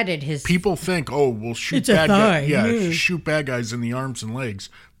shredded his... People think, we'll shoot bad guys. Yeah, shoot bad guys in the arms and legs.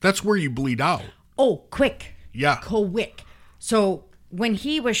 That's where you bleed out. Oh, quick. Yeah. Quick. So when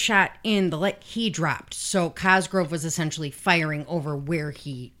he was shot in the leg, he dropped. So Cosgrove was essentially firing over where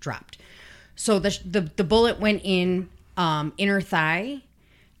he dropped. So the bullet went in inner thigh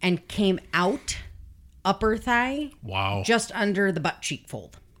and came out upper thigh. Wow. Just under the butt cheek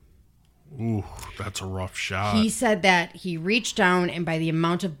fold. Ooh, that's a rough shot. He said that he reached down, and by the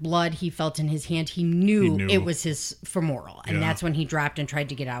amount of blood he felt in his hand, he knew it was his femoral. And that's when he dropped and tried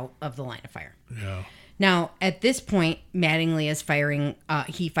to get out of the line of fire. Yeah. Now, at this point, Mattingly is firing.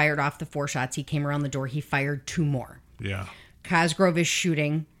 He fired off the 4 shots. He came around the door. He fired 2 more. Yeah. Cosgrove is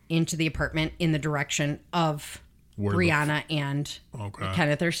shooting into the apartment in the direction of Breonna and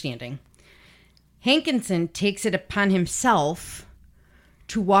Kenneth are standing. Hankinson takes it upon himself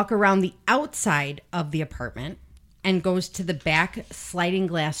to walk around the outside of the apartment and goes to the back sliding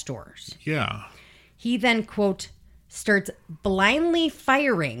glass doors. Yeah. He then, quote, starts blindly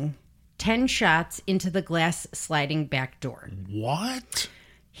firing 10 shots into the glass sliding back door. What?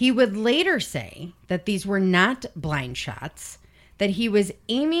 He would later say that these were not blind shots, that he was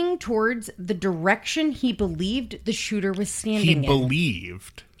aiming towards the direction he believed the shooter was standing in. He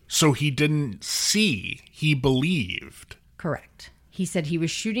believed. So he didn't see. He believed. Correct. He said he was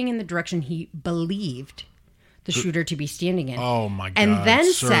shooting in the direction he believed the shooter to be standing in. Oh, my God. And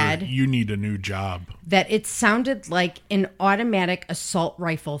then sir, said... you need a new job. That it sounded like an automatic assault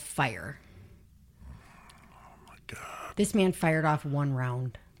rifle fire. Oh, my God. This man fired off 1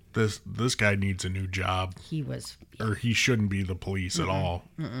 round. This guy needs a new job. He was... Yeah. Or he shouldn't be the police at all.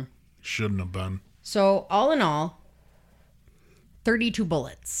 Shouldn't have been. So, all in all, 32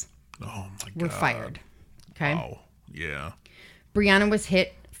 bullets were fired. Okay? Wow. Yeah. Breonna was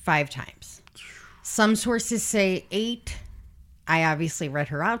hit 5 times. Some sources say 8. I obviously read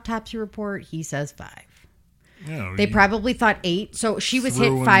her autopsy report. He says 5. Yeah, they probably thought 8. So she was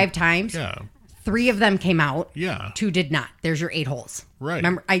hit 5 times. Yeah. 3 of them came out. Yeah. 2 did not. There's your 8 holes. Right.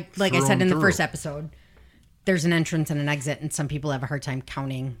 Remember, I said in the first episode, there's an entrance and an exit, and some people have a hard time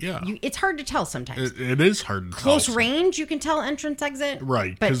counting. Yeah. It's hard to tell sometimes. It is hard to tell. Close range, you can tell entrance, exit.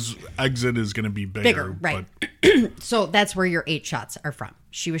 Right, because exit is going to be bigger. Right. So that's where your 8 shots are from.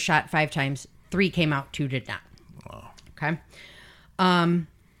 She was shot 5 times. 3 came out, 2 did not. Wow. Okay.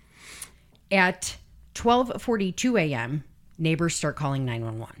 At 12:42 a.m., neighbors start calling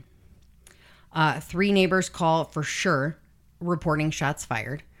 911. 3 neighbors call for sure, reporting shots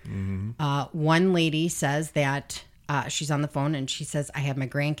fired. One lady says that she's on the phone and she says, I have my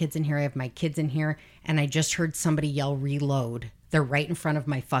grandkids in here, I have my kids in here, and I just heard somebody yell reload. They're right in front of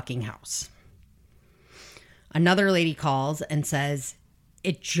my fucking house. Another lady calls and says,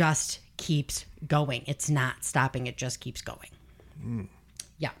 it just keeps going. It's not stopping. It just keeps going.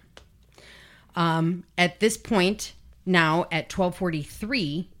 Yeah. At this point, now at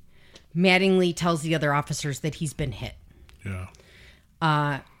 12:43, Mattingly tells the other officers that he's been hit.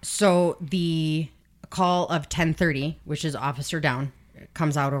 Yeah. So the call of 10:30, which is officer down,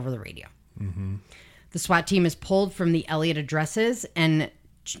 comes out over the radio. The SWAT team is pulled from the Elliott addresses and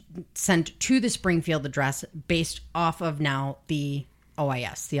sent to the Springfield address based off of now the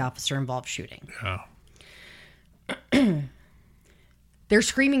OIS, the officer involved shooting. Yeah. They're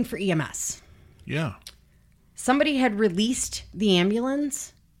screaming for EMS. Yeah. Somebody had released the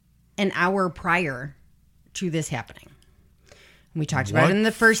ambulance an hour prior to this happening. We talked about it in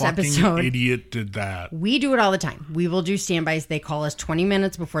the first episode. What idiot did that? We do it all the time. We will do standbys. They call us 20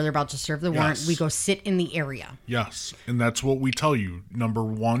 minutes before they're about to serve the warrant. We go sit in the area. Yes. And that's what we tell you. Number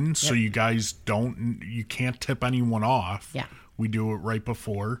one, so you guys you can't tip anyone off. Yeah. We do it right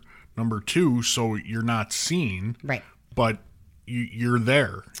before. Number two, so you're not seen. Right. But you're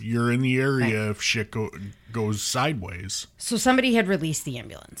there. You're in the area if shit goes sideways. So somebody had released the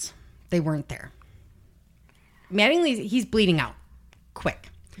ambulance. They weren't there. Mattingly, he's bleeding out. Quick.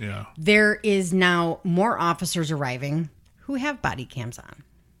 Yeah. There is now more officers arriving who have body cams on.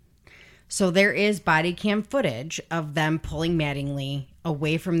 So there is body cam footage of them pulling Mattingly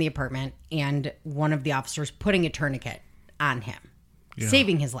away from the apartment and one of the officers putting a tourniquet on him,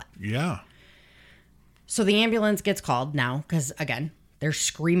 saving his life. Yeah. So the ambulance gets called now because, again, they're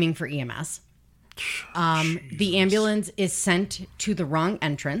screaming for EMS. The ambulance is sent to the wrong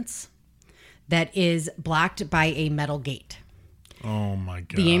entrance that is blocked by a metal gate. Oh, my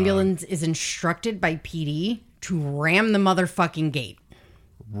God. The ambulance is instructed by PD to ram the motherfucking gate.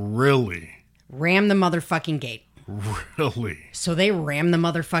 Really? Ram the motherfucking gate. Really? So they ram the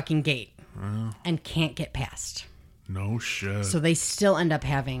motherfucking gate and can't get past. No shit. So they still end up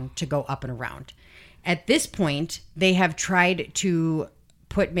having to go up and around. At this point, they have tried to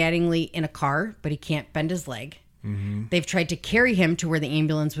put Mattingly in a car, but he can't bend his leg. Mm-hmm. They've tried to carry him to where the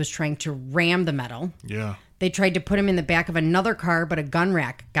ambulance was trying to ram the metal. Yeah. They tried to put him in the back of another car, but a gun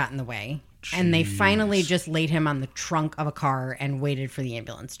rack got in the way. Jeez. And they finally just laid him on the trunk of a car and waited for the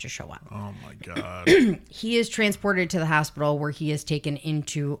ambulance to show up. Oh, my God. He is transported to the hospital where he is taken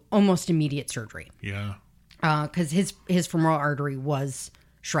into almost immediate surgery. Yeah. Because his femoral artery was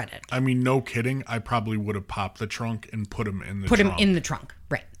shredded. I mean, no kidding. I probably would have popped the trunk and put him in the trunk. Put him in the trunk,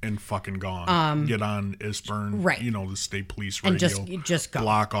 right. And fucking gone. Get on ISBRN, right. The state police radio. And just go.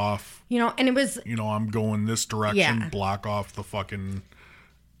 Block off. And it was... I'm going this direction. Block off the fucking...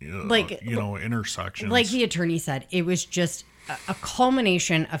 intersections. Like the attorney said, it was just a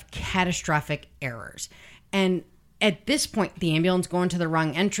culmination of catastrophic errors. And at this point, the ambulance going to the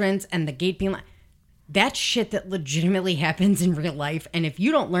wrong entrance and the gate being like... That's shit that legitimately happens in real life. And if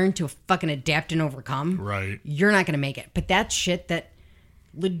you don't learn to fucking adapt and overcome, right, you're not going to make it. But that's shit that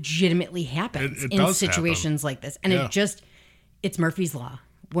legitimately happens in situations like this. And it's Murphy's Law.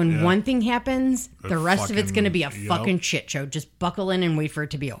 When one thing happens, the rest of it's going to be a fucking shit show. Just buckle in and wait for it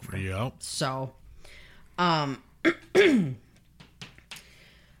to be over. Yep. So,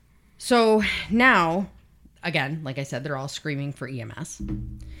 so now, again, like I said, they're all screaming for EMS.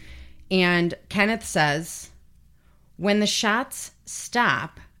 And Kenneth says, when the shots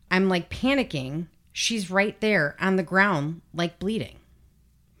stop, I'm like panicking. She's right there on the ground, like bleeding.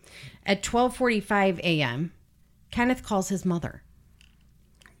 At 12:45 a.m., Kenneth calls his mother.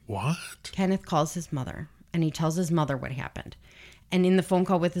 What? Kenneth calls his mother, and he tells his mother what happened. And in the phone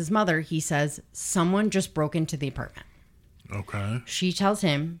call with his mother, he says, someone just broke into the apartment. Okay. She tells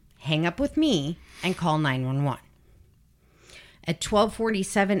him, hang up with me and call 911. At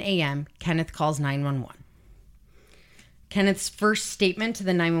 12:47 a.m., Kenneth calls 911. Kenneth's first statement to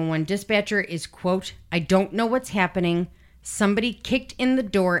the 911 dispatcher is, quote, I don't know what's happening. Somebody kicked in the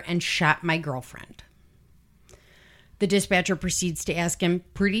door and shot my girlfriend. The dispatcher proceeds to ask him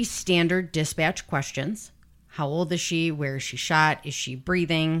pretty standard dispatch questions. How old is she? Where is she shot? Is she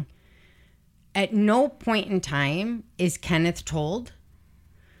breathing? At no point in time is Kenneth told,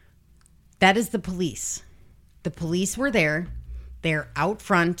 that is the police. The police were there. They're out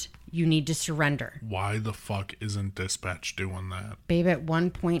front. You need to surrender. Why the fuck isn't dispatch doing that? Babe, at one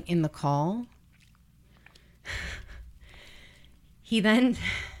point in the call, he then...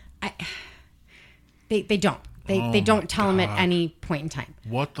 They don't. They don't tell him at any point in time.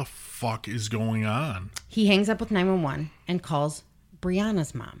 What the fuck is going on? He hangs up with 911 and calls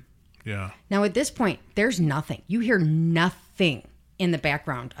Breonna's mom. Yeah. Now, at this point, there's nothing. You hear nothing in the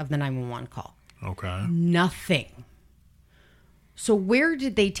background of the 911 call. Okay. Nothing. So where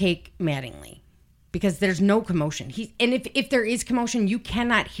did they take Mattingly? Because there's no commotion. And if there is commotion, you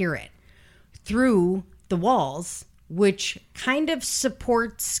cannot hear it through the walls, which kind of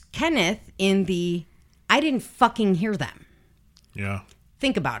supports Kenneth in the, I didn't fucking hear them. Yeah.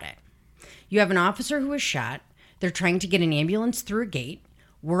 Think about it. You have an officer who was shot. They're trying to get an ambulance through a gate.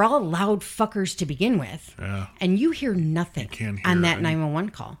 We're all loud fuckers to begin with. Yeah. And you hear nothing on that 911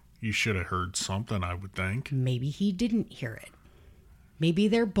 call. You should have heard something, I would think. Maybe he didn't hear it. Maybe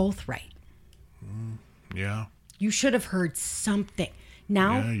they're both right. Yeah. You should have heard something.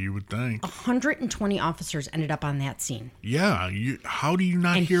 Now, yeah, you would think. 120 officers ended up on that scene. Yeah. How do you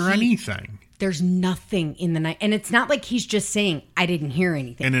not hear anything? There's nothing in the night. And it's not like he's just saying, I didn't hear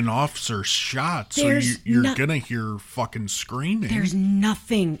anything. And an officer shot, so you're going to hear fucking screaming. There's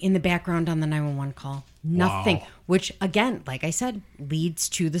nothing in the background on the 911 call. Nothing. Wow. Which, again, like I said, leads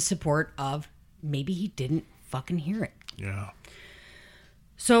to the support of maybe he didn't fucking hear it. Yeah.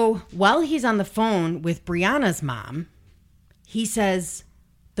 So while he's on the phone with Breonna's mom, he says,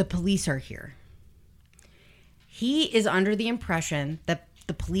 the police are here. He is under the impression that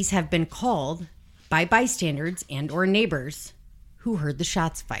the police have been called by bystanders and or neighbors who heard the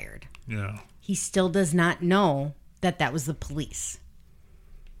shots fired. Yeah. He still does not know that that was the police.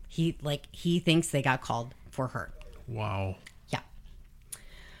 He thinks they got called for her. Wow. Yeah.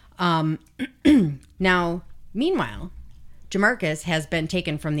 Now, meanwhile, Jamarcus has been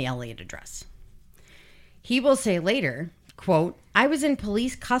taken from the Elliott address. He will say later, quote, I was in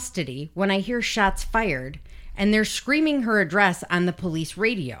police custody when I hear shots fired and they're screaming her address on the police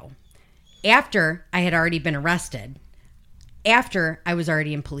radio after I had already been arrested, after I was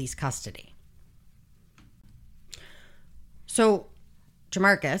already in police custody. So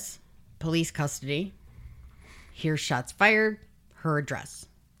Jamarcus, police custody, hears shots fired, her address.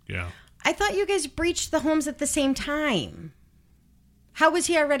 Yeah. I thought you guys breached the homes at the same time. How was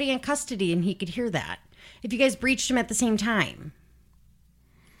he already in custody and he could hear that? If you guys breached him at the same time.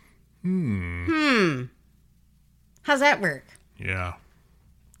 How's that work? Yeah.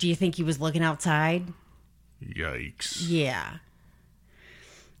 Do you think he was looking outside? Yikes. Yeah.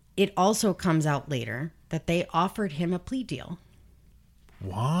 It also comes out later that they offered him a plea deal.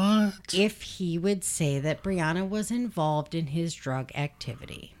 What? If he would say that Breonna was involved in his drug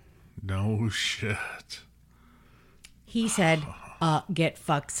activity. No shit. He said, get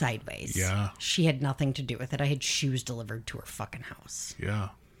fucked sideways. Yeah. She had nothing to do with it. I had shoes delivered to her fucking house. Yeah.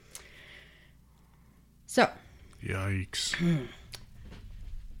 So. Yikes.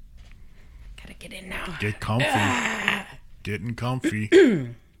 Gotta get in now. Get comfy. Getting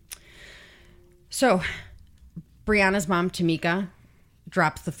comfy. So, Breonna's mom, Tamika,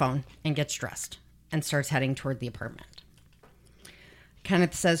 drops the phone and gets dressed and starts heading toward the apartment.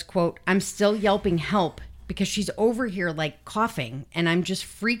 Kenneth says, quote, I'm still yelping help because she's over here like coughing and I'm just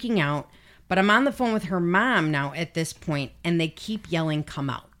freaking out. But I'm on the phone with her mom now at this point and they keep yelling, come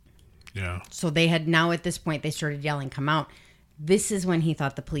out. Yeah. So they had now at this point, they started yelling, come out. This is when he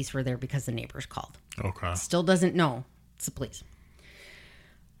thought the police were there because the neighbors called. Okay. Still doesn't know it's the police.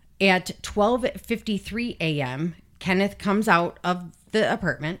 At 12:53 a.m., Kenneth comes out of the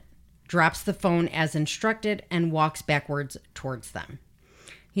apartment, drops the phone as instructed, and walks backwards towards them.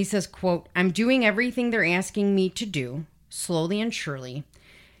 He says, quote, I'm doing everything they're asking me to do, slowly and surely,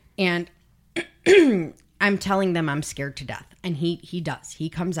 and I'm telling them I'm scared to death. And he does. He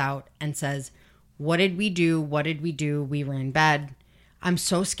comes out and says, what did we do? What did we do? We were in bed. I'm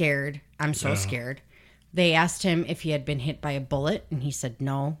so scared. I'm so scared. They asked him if he had been hit by a bullet, and he said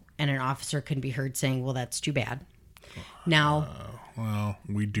no. And an officer could be heard saying, well, that's too bad. Now, well,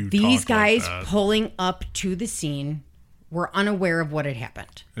 we do these talk guys like that. Pulling up to the scene were unaware of what had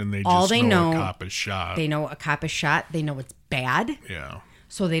happened. And they just know a cop is shot. They know a cop is shot. They know it's bad. Yeah.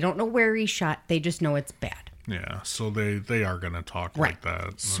 So they don't know where he's shot. They just know it's bad. Yeah, so they are going to talk like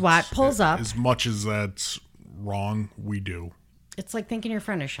that. SWAT pulls up. As much as that's wrong, we do. It's like thinking your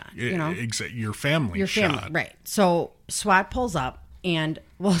friend is shot, you know? Your family shot. Right. So SWAT pulls up, and,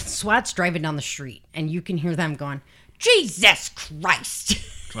 well, SWAT's driving down the street, and you can hear them going, Jesus Christ.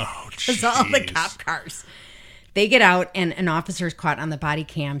 Oh, jeez. Because all the cop cars. They get out, and an officer's caught on the body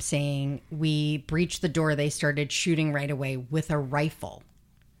cam saying, we breached the door. They started shooting right away with a rifle.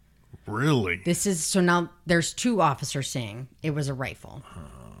 Really? So now there's two officers saying it was a rifle.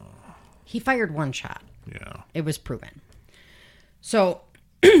 He fired one shot. Yeah. It was proven. So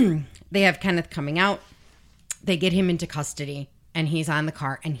they have Kenneth coming out. They get him into custody, and he's on the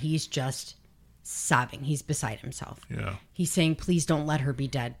car, and he's just sobbing. He's beside himself. Yeah. He's saying, please don't let her be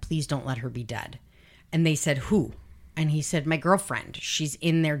dead. Please don't let her be dead. And they said, who? And he said, my girlfriend. She's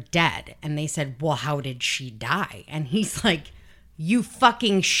in there dead. And they said, well, how did she die? And he's like, you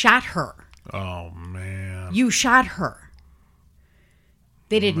fucking shot her. Oh, man. You shot her.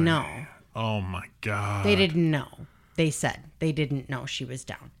 They didn't know. Oh, my God. They didn't know. They said they didn't know she was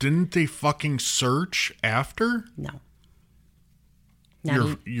down. Didn't they fucking search after? No.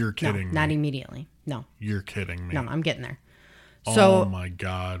 You're kidding me. Not immediately. No. You're kidding me. No, I'm getting there. Oh, So my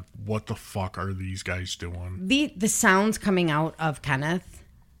God. What the fuck are these guys doing? the sounds coming out of Kenneth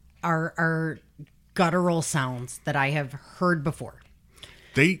are guttural sounds that I have heard before.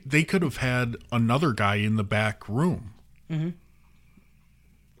 They could have had another guy in the back room. Mm-hmm.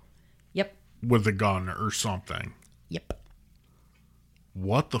 Yep. With a gun or something. Yep.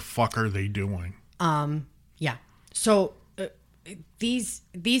 What the fuck are they doing? Yeah. So these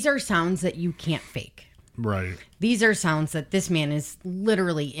are sounds that you can't fake. Right. These are sounds that this man is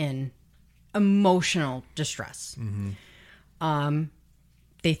literally in emotional distress. Mm-hmm.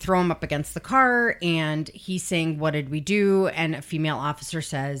 They throw him up against the car, and he's saying, "What did we do?" And a female officer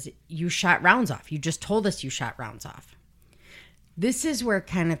says, "You shot rounds off. You just told us you shot rounds off." This is where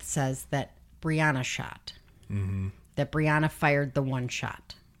Kenneth says that Breonna shot. Mm-hmm. That Breonna fired the one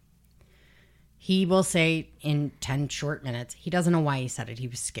shot. He will say in 10 short minutes, he doesn't know why he said it. He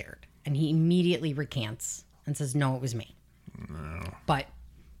was scared. And he immediately recants and says, "No, it was me." No. But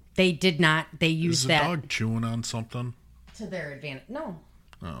they did not. They used that. Is the dog chewing on something? To their advantage. No.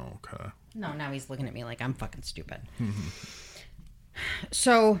 Oh, okay. No, now he's looking at me like I'm fucking stupid.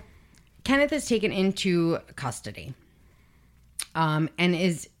 So, Kenneth is taken into custody and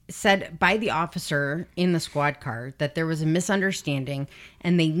is said by the officer in the squad car that there was a misunderstanding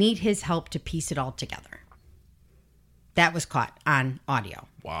and they need his help to piece it all together. That was caught on audio.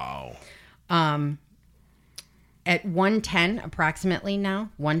 Wow. At 1:10 approximately now,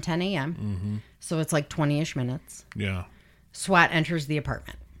 1:10 a.m., mm-hmm. So it's like 20-ish minutes. Yeah. SWAT enters the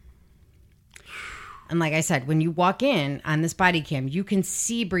apartment. And like I said, when you walk in on this body cam, you can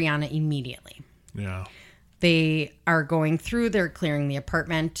see Breonna immediately. Yeah. They are going through, they're clearing the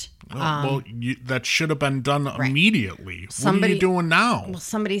apartment. That should have been done immediately. What are you doing now? Well,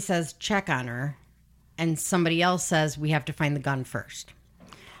 somebody says, check on her. And somebody else says, we have to find the gun first.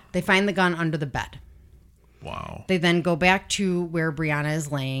 They find the gun under the bed. Wow. They then go back to where Breonna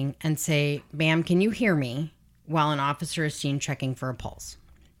is laying and say, "Ma'am, can you hear me?" While an officer is seen checking for a pulse.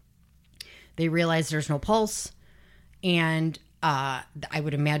 They realize there's no pulse. And I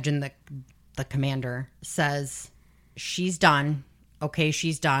would imagine the commander says, "She's done. Okay,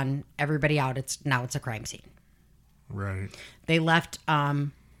 she's done. Everybody out. It's a crime scene." Right. They left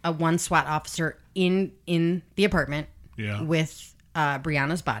a one SWAT officer in the apartment with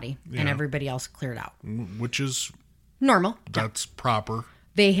Breonna's body, and everybody else cleared out. Which is normal. That's proper.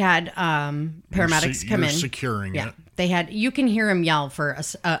 They had paramedics come in. Securing it. They had. You can hear him yell for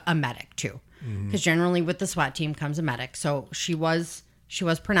a medic too, because generally with the SWAT team comes a medic. So she was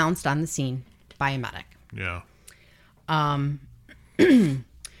pronounced on the scene by a medic. Yeah. Her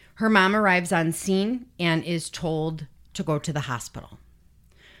mom arrives on scene and is told to go to the hospital.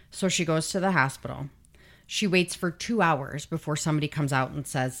 So she goes to the hospital. She waits for 2 hours before somebody comes out and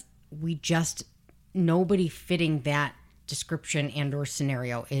says, nobody fitting that description and or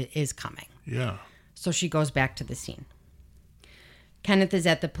scenario is coming. Yeah. So she goes back to the scene. Kenneth is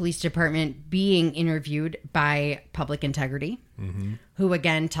at the police department being interviewed by Public Integrity, who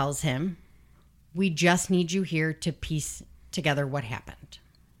again tells him, "We just need you here to piece together what happened."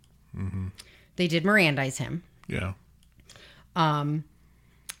 Mm-hmm. They did Mirandize him. Yeah. When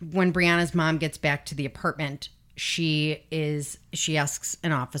Breonna's mom gets back to the apartment, she asks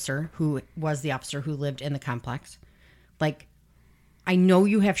an officer who was the officer who lived in the complex, like, "I know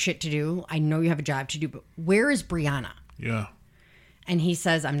you have shit to do. I know you have a job to do, but where is Breonna?" Yeah. And he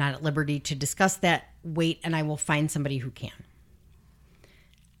says, "I'm not at liberty to discuss that. Wait, and I will find somebody who can."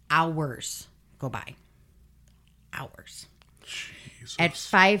 Hours go by. Hours. Jesus. At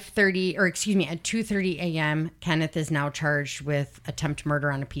 2:30 a.m., Kenneth is now charged with attempt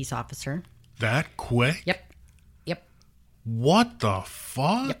murder on a peace officer. That quick? Yep. What the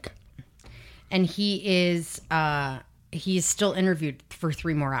fuck? Yep. And he is still interviewed for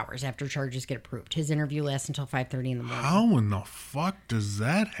 3 more hours after charges get approved. His interview lasts until 5:30 in the morning. How in the fuck does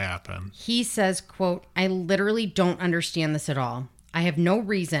that happen? He says, quote, "I literally don't understand this at all. I have no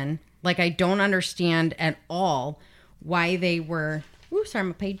reason. Like, I don't understand at all why they were..." Ooh, sorry,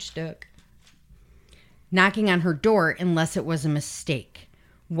 my page stuck. "Knocking on her door unless it was a mistake.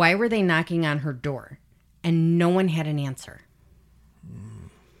 Why were they knocking on her door?" And no one had an answer.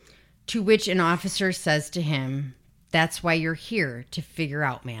 To which an officer says to him, "That's why you're here, to figure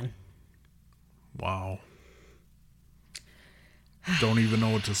out, man." Wow. Don't even know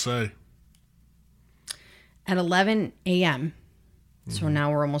what to say. At 11 a.m., so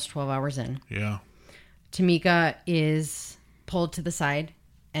now we're almost 12 hours in. Yeah. Tamika is pulled to the side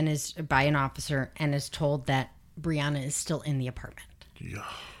and is by an officer and is told that Breonna is still in the apartment. Yeah.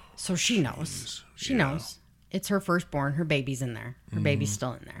 So she knows. She knows. It's her firstborn. Her baby's in there. Her baby's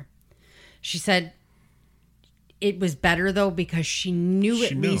still in there. She said it was better, though, because she knew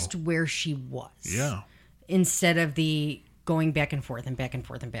least where she was. Yeah. Instead of the going back and forth and back and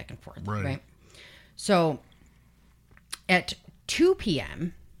forth and back and forth. Right? So at 2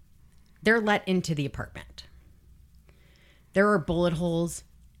 p.m., they're let into the apartment. There are bullet holes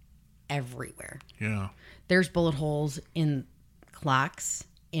everywhere. Yeah. There's bullet holes in clocks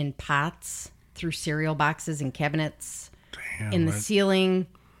in pots, through cereal boxes and cabinets, Damn, in the ceiling,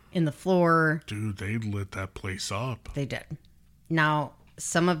 in the floor. Dude, they lit that place up. They did. Now,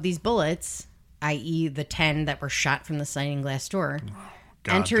 some of these bullets, i.e. the 10 that were shot from the sliding glass door,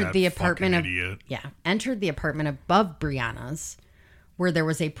 entered the apartment above Breonna's, where there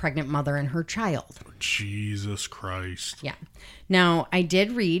was a pregnant mother and her child. Jesus Christ. Yeah. Now, I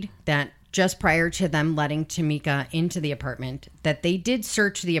did read that just prior to them letting Tamika into the apartment, that they did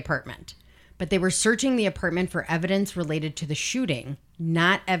search the apartment, but they were searching the apartment for evidence related to the shooting,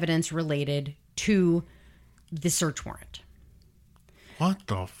 not evidence related to the search warrant. What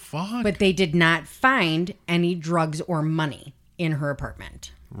the fuck? But they did not find any drugs or money in her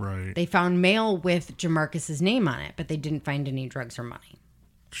apartment. Right. They found mail with Jamarcus's name on it, but they didn't find any drugs or money.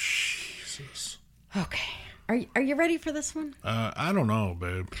 Jesus. Okay. Are you ready for this one? I don't know,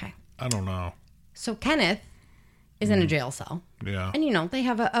 babe. Okay. I don't know. So Kenneth is in a jail cell. Yeah. And, they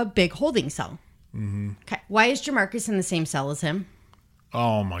have a big holding cell. Mm-hmm. Okay. Why is Jamarcus in the same cell as him?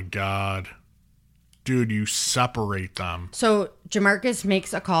 Oh, my God. Dude, you separate them. So Jamarcus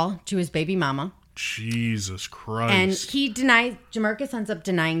makes a call to his baby mama. Jesus Christ. And Jamarcus ends up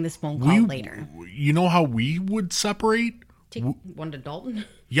denying this phone call later. You know how we would separate? Take one to Dalton?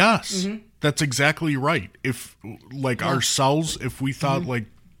 Yes. Mm-hmm. That's exactly right. If, our cells, if we thought,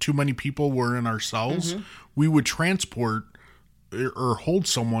 too many people were in our cells, we would transport or hold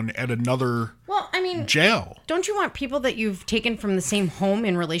someone at another jail. Don't you want people that you've taken from the same home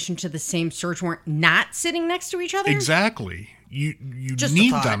in relation to the same search warrant not sitting next to each other? Exactly. You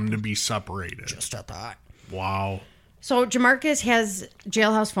need them to be separated. Just a thought. Wow. So Jamarcus has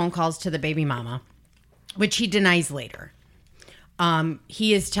jailhouse phone calls to the baby mama, which he denies later.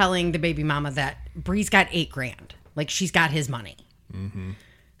 He is telling the baby mama that Bree's got $8,000. Like, she's got his money. Mm-hmm.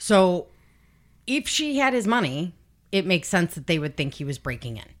 So if she had his money, it makes sense that they would think he was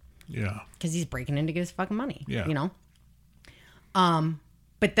breaking in. Yeah. Because he's breaking in to get his fucking money. Yeah.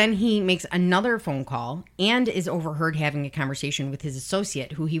 But then he makes another phone call and is overheard having a conversation with his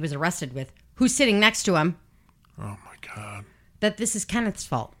associate, who he was arrested with, who's sitting next to him. Oh, my God. That this is Kenneth's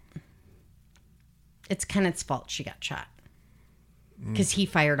fault. It's Kenneth's fault she got shot. Because he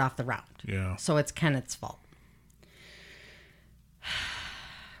fired off the round. Yeah. So it's Kenneth's fault.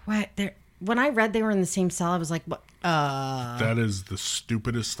 What? When I read they were in the same cell, I was like, what? That is the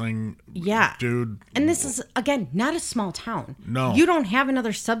stupidest thing. Yeah. Dude. And this is, again, not a small town. No. You don't have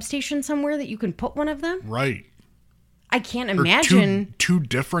another substation somewhere that you can put one of them? Right. I can't imagine. Two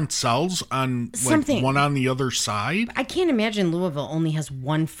different cells on, something. One on the other side? I can't imagine Louisville only has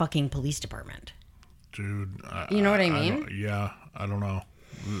one fucking police department. Dude. You know what I mean? I don't know.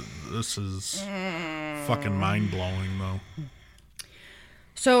 This is fucking mind-blowing, though.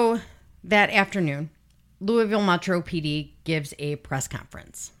 So that afternoon, Louisville Metro PD gives a press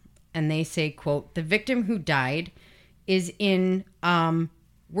conference. And they say, quote, the victim who died is in,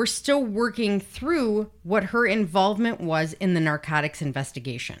 we're still working through what her involvement was in the narcotics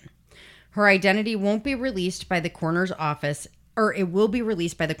investigation. Her identity won't be released by the coroner's office, or it will be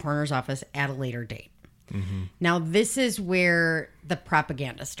released by the coroner's office at a later date. Mm-hmm. Now, this is where the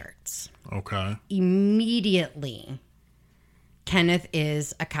propaganda starts. Okay. Immediately, Kenneth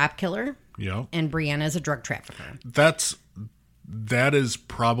is a cop killer. Yeah. And Breonna is a drug trafficker. That is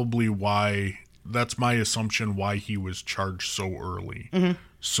probably why, that's my assumption why he was charged so early. Mm-hmm.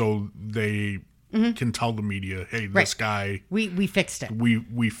 So they can tell the media, hey, this guy. We fixed it.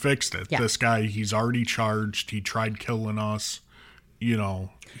 We fixed it. Yeah. This guy, he's already charged. He tried killing us.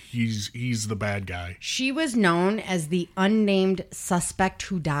 He's the bad guy. She was known as the unnamed suspect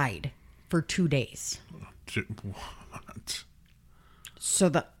who died for 2 days. What? So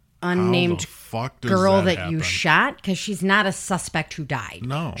the unnamed girl that you shot, because she's not a suspect who died.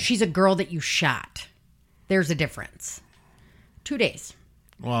 No. She's a girl that you shot. There's a difference. 2 days.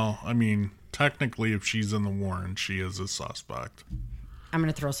 Well, I mean, technically, if she's in the warrant, she is a suspect. I'm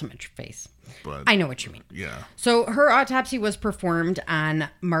going to throw some at your face. But I know what you mean. Yeah. So her autopsy was performed on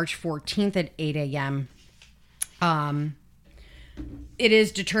March 14th at 8 a.m. It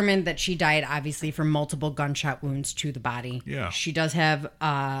is determined that she died, obviously, from multiple gunshot wounds to the body. Yeah. She does have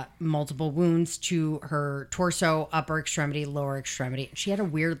multiple wounds to her torso, upper extremity, lower extremity. She had a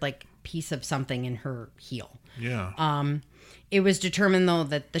weird, piece of something in her heel. Yeah. It was determined, though,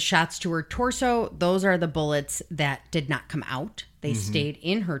 that the shots to her torso, those are the bullets that did not come out. They stayed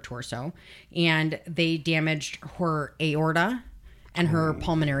in her torso, and they damaged her aorta and her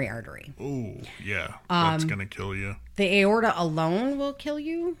pulmonary artery. Oh, yeah. That's going to kill you. The aorta alone will kill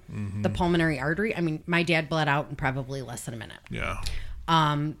you. Mm-hmm. The pulmonary artery, I mean, my dad bled out in probably less than a minute. Yeah.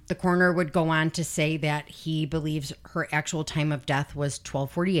 The coroner would go on to say that he believes her actual time of death was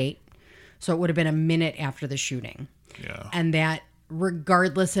 12:48. So it would have been a minute after the shooting. Yeah. And that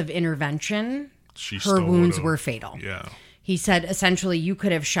regardless of intervention, She her wounds were fatal. Yeah. He said essentially you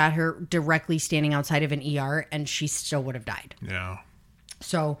could have shot her directly standing outside of an ER and she still would have died. Yeah.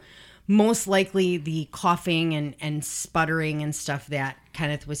 So most likely the coughing and sputtering and stuff that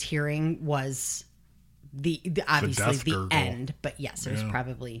Kenneth was hearing was the obviously the end. But yes, it was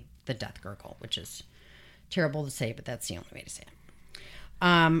probably the death gurgle, which is terrible to say, but that's the only way to say it.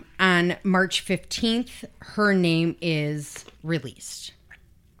 On March 15th, her name is released.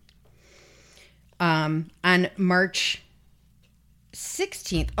 On March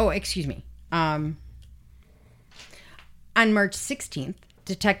 16th, on March 16th,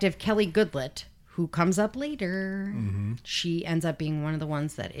 Detective Kelly Goodlett, who comes up later, she ends up being one of the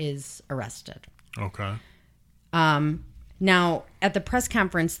ones that is arrested. Okay. Now, at the press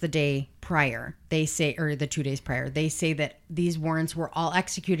conference the day prior, they say, or the 2 days prior, they say that these warrants were all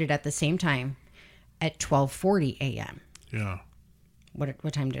executed at the same time at 12:40 a.m. Yeah.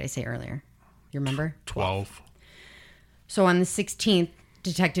 What time did I say earlier? You remember? 12. So on the 16th,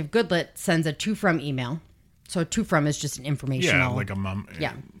 Detective Goodlett sends a to from email. So to from is just an informational. Yeah, like a memo.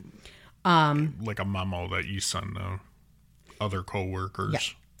 Yeah. Like a memo that you send to other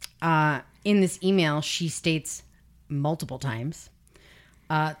coworkers. Yeah. In this email, she states multiple times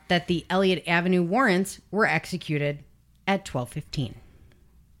that the Elliott Avenue warrants were executed at 12:15.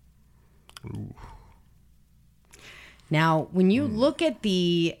 Ooh. Now, when you look at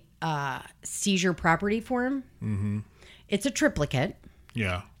the seizure property form, it's a triplicate.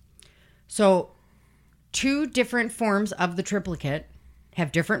 Yeah. So 2 different forms of the triplicate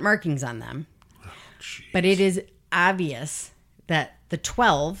have different markings on them. Oh, but it is obvious that the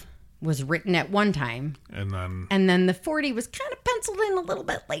 12 was written at one time. And then the 40 was kind of penciled in a little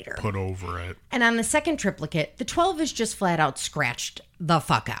bit later. Put over it. And on the second triplicate, the 12 is just flat out scratched the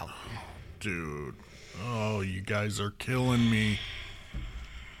fuck out. Dude. Oh, you guys are killing me.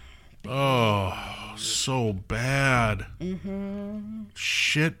 Oh, so bad.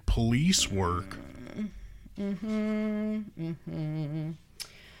 Shit, police work.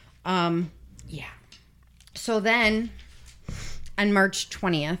 Yeah. So then, on March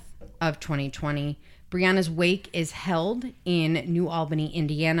 20th of 2020, Breonna's wake is held in New Albany,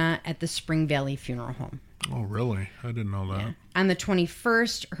 Indiana at the Spring Valley Funeral Home. Oh, really? I didn't know that. Yeah. On the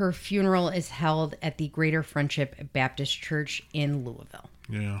 21st, her funeral is held at the Greater Friendship Baptist Church in Louisville.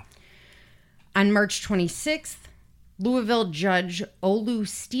 Yeah. On March 26th, Louisville Judge Olu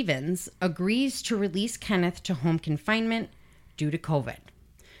Stevens agrees to release Kenneth to home confinement due to COVID.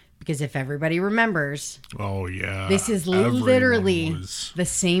 Because if everybody remembers, oh yeah, this is literally the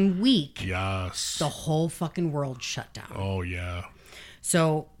same week. Yes, the whole fucking world shut down. Oh yeah.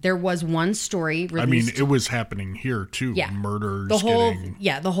 So there was one story released. I mean, it was happening here too. Yeah, murders. The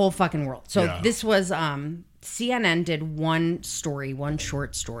whole fucking world. So this was CNN did one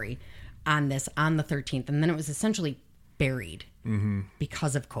short story on this on the 13th, and then it was essentially buried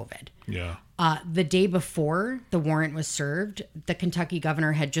because of COVID. Yeah. The day before the warrant was served, the Kentucky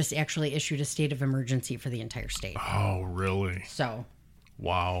governor had just actually issued a state of emergency for the entire state. Oh, really? So.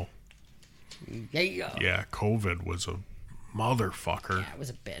 Wow. Yeah. Yeah, COVID was a motherfucker. Yeah, it was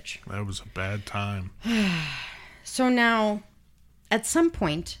a bitch. That was a bad time. So now, at some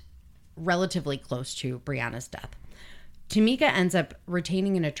point, relatively close to Breonna's death, Tamika ends up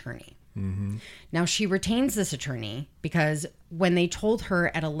retaining an attorney. Now, she retains this attorney because when they told her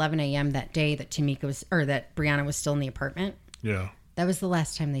at 11 a.m. that day that that Breonna was still in the apartment, that was the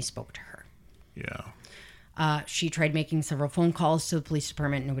last time they spoke to her. Yeah. She tried making several phone calls to the police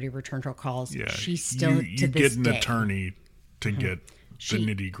department. Nobody returned her calls. Yeah. She still, you to this get an day, attorney to get the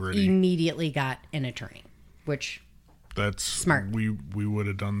nitty gritty. Immediately got an attorney, which that's smart. We would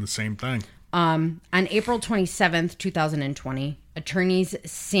have done the same thing. On April 27th, 2020, attorneys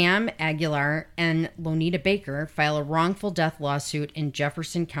Sam Aguilar and Lonita Baker file a wrongful death lawsuit in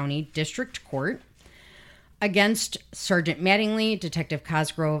Jefferson County District Court against Sergeant Mattingly, Detective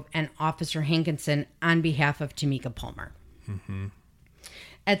Cosgrove, and Officer Hankinson on behalf of Tamika Palmer.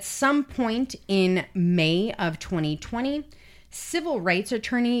 At some point in May of 2020, civil rights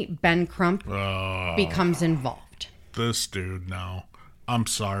attorney Ben Crump becomes involved. This dude now. I'm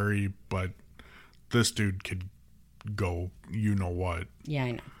sorry, but this dude could go, you know what. Yeah,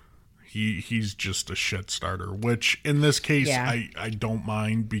 I know. He's just a shit starter, which in this case, I don't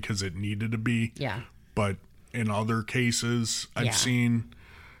mind because it needed to be. Yeah. But in other cases I've seen,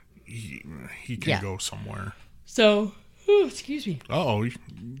 he can go somewhere. So, excuse me. Uh-oh,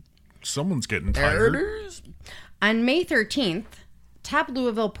 someo's getting tired. There it is. On May 13th, top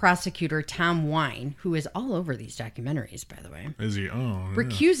Louisville prosecutor Tom Wine, who is all over these documentaries, by the way, is he? Oh, yeah.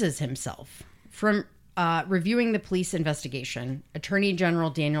 recuses himself from reviewing the police investigation. Attorney General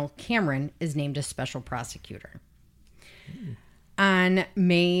Daniel Cameron is named as special prosecutor. On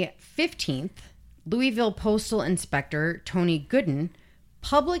May 15th, Louisville Postal Inspector Tony Gooden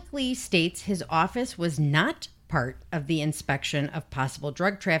publicly states his office was not part of the inspection of possible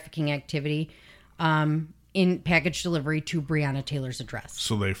drug trafficking activity in package delivery to Breonna Taylor's address.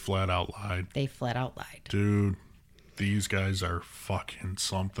 So they flat out lied. Dude, these guys are fucking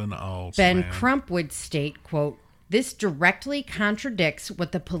something else. Ben Crump would state, quote, "This directly contradicts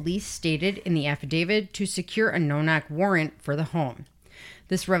what the police stated in the affidavit to secure a no-knock warrant for the home.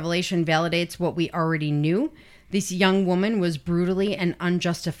 This revelation validates what we already knew. This young woman was brutally and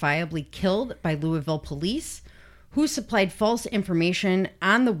unjustifiably killed by Louisville police, who supplied false information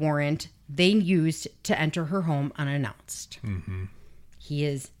on the warrant they used to enter her home unannounced." Mm-hmm. He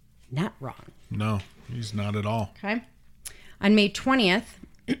is not wrong. No, he's not at all. Okay. On May 20th,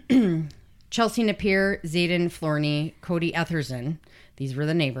 Chelsea Napier, Zayden Florney, Cody Etherson, these were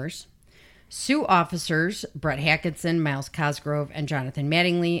the neighbors, sue officers Brett Hackinson, Miles Cosgrove, and Jonathan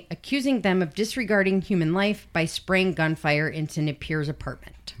Mattingly, accusing them of disregarding human life by spraying gunfire into Napier's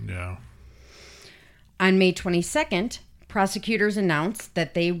apartment. Yeah. On May 22nd, prosecutors announced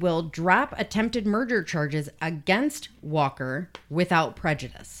that they will drop attempted murder charges against Walker without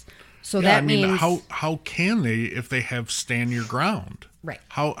prejudice. So that means how can they if they have stand your ground? Right.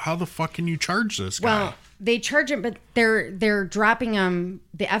 How the fuck can you charge this guy? Well, they charge him, but they're dropping them.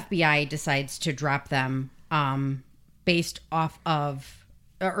 The FBI decides to drop them based off of,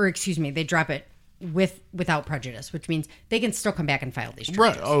 or excuse me, they drop it without prejudice, which means they can still come back and file these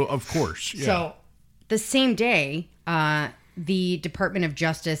charges. Right. Oh, of course. Yeah. So the same day, the Department of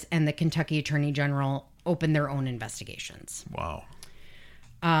Justice and the Kentucky Attorney General opened their own investigations. Wow.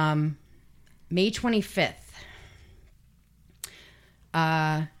 May 25th,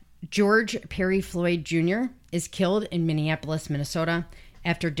 George Perry Floyd Jr. is killed in Minneapolis, Minnesota,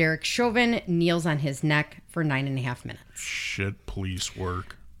 after Derek Chauvin kneels on his neck for 9.5 minutes. Shit, police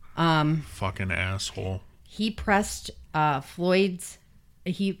work. Fucking asshole. He pressed his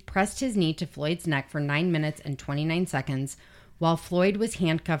knee to Floyd's neck for 9 minutes and 29 seconds while Floyd was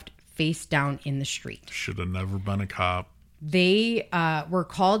handcuffed face down in the street. Should have never been a cop. They were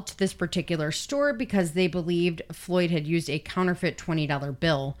called to this particular store because they believed Floyd had used a counterfeit $20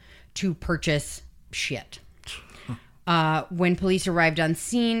 bill to purchase shit. When police arrived on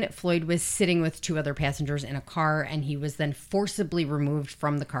scene, Floyd was sitting with 2 other passengers in a car, and he was then forcibly removed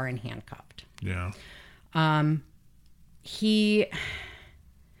from the car and handcuffed. Yeah. He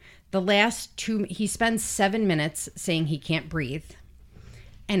spends 7 minutes saying he can't breathe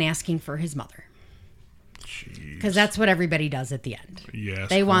and asking for his mother. Because that's what everybody does at the end. Yes.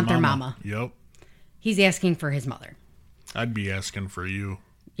 They want their mama. Yep. He's asking for his mother. I'd be asking for you.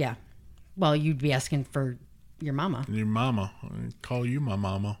 Yeah. Well, you'd be asking for your mama. Your mama. I'd call you my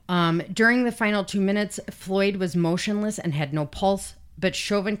mama. During the final 2 minutes, Floyd was motionless and had no pulse, but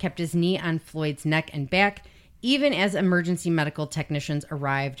Chauvin kept his knee on Floyd's neck and back, even as emergency medical technicians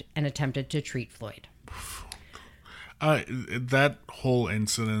arrived and attempted to treat Floyd. That whole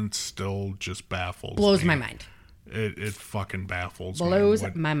incident still just baffles Blows me. my mind. It fucking baffles Blows me.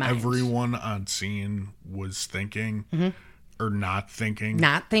 What my mind. Everyone on scene was thinking or not thinking.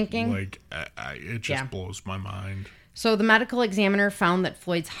 Not thinking? Like, it just blows my mind. So the medical examiner found that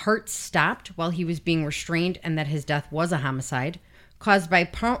Floyd's heart stopped while he was being restrained and that his death was a homicide caused by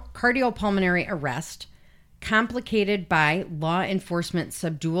cardiopulmonary arrest, complicated by law enforcement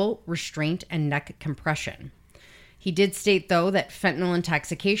subdual, restraint, and neck compression. He did state, though, that fentanyl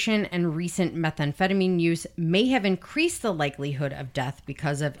intoxication and recent methamphetamine use may have increased the likelihood of death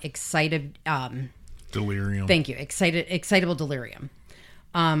because of delirium. Thank you. Excitable delirium.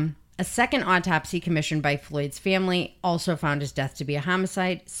 A second autopsy commissioned by Floyd's family also found his death to be a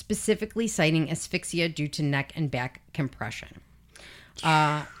homicide, specifically citing asphyxia due to neck and back compression.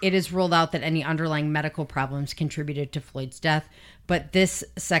 It is ruled out that any underlying medical problems contributed to Floyd's death, but this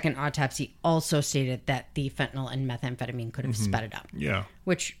second autopsy also stated that the fentanyl and methamphetamine could have sped it up. Yeah.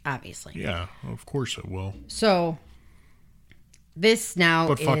 Which, obviously. Yeah, of course it will. So, this now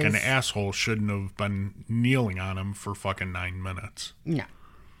But fucking asshole shouldn't have been kneeling on him for fucking 9 minutes. No.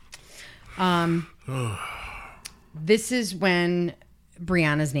 This is when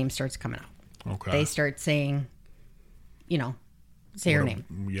Breonna's name starts coming out. Okay. They start saying, say her name.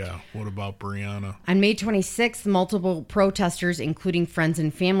 Yeah. What about Breonna? On May 26th, multiple protesters, including friends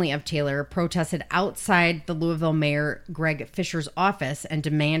and family of Taylor, protested outside the Louisville Mayor Greg Fisher's office and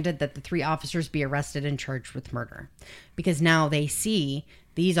demanded that the 3 officers be arrested and charged with murder. Because now they see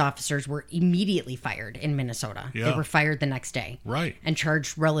these officers were immediately fired in Minnesota. Yeah. They were fired the next day. Right. And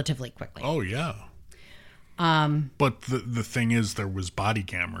charged relatively quickly. Oh, yeah. But the thing is, there was body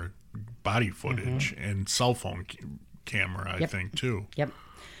footage and cell phone camera, I think, too. Yep.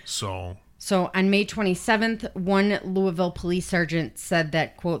 So on May 27th, one Louisville police sergeant said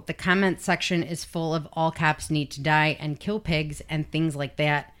that, quote, the comment section is full of all cops need to die and kill pigs and things like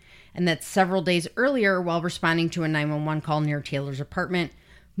that. And that several days earlier, while responding to a 911 call near Taylor's apartment,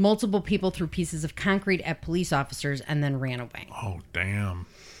 multiple people threw pieces of concrete at police officers and then ran away. Oh, damn.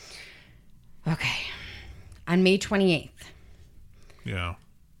 Okay. On May 28th. Yeah.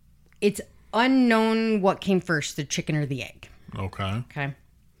 It's unknown what came first, the chicken or the egg. Okay.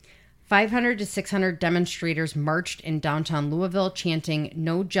 500 to 600 demonstrators marched in downtown Louisville chanting,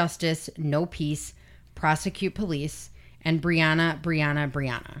 "No justice, no peace, prosecute police," and Breonna, Breonna,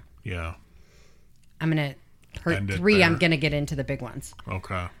 Breonna. Yeah. I'm going to, part 3, I'm going to get into the big ones.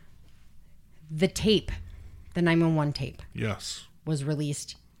 Okay. The tape, the 911 tape. Yes. Was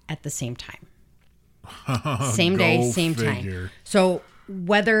released at the same time. Same day, same figure. time. So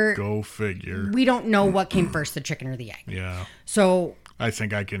whether... Go figure. We don't know what came first, the chicken or the egg. Yeah. So... I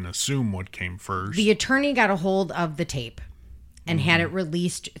think I can assume what came first. The attorney got a hold of the tape and had it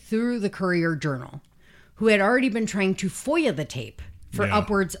released through the Courier-Journal, who had already been trying to FOIA the tape for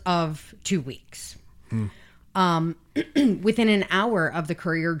upwards of 2 weeks. Within an hour of the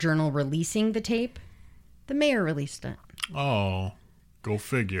Courier-Journal releasing the tape, the mayor released it. Oh, go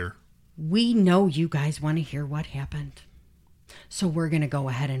figure. We know you guys want to hear what happened. So we're going to go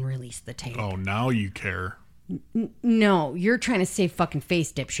ahead and release the tape. Oh, now you care. No, you're trying to save fucking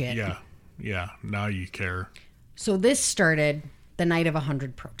face, dipshit. Yeah, now you care. So this started the night of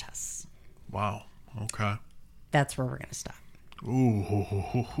 100 protests. Wow, okay. That's where we're going to stop.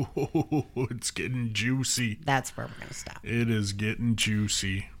 Ooh, it's getting juicy. That's where we're going to stop. It is getting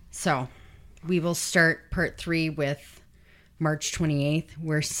juicy. So we will start part 3 with March 28th,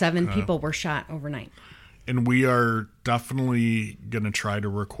 where 7 people were shot overnight. And we are definitely going to try to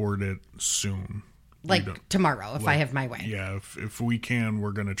record it soon. Like tomorrow, if I have my way. Yeah, if we can,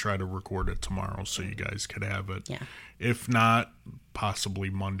 we're going to try to record it tomorrow so you guys could have it. Yeah. If not, possibly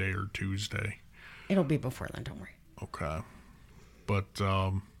Monday or Tuesday. It'll be before then, don't worry. Okay. But,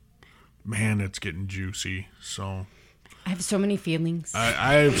 man, it's getting juicy, so... I have so many feelings.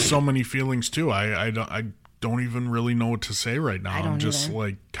 I have so many feelings, too. I don't even really know what to say right now. I'm just,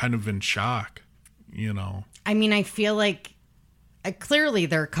 like, kind of in shock, you know. I mean, I feel like clearly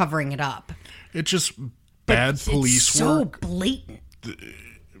they're covering it up. It's just bad police work. So blatant.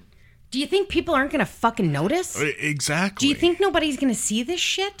 Do you think people aren't going to fucking notice? Exactly. Do you think nobody's going to see this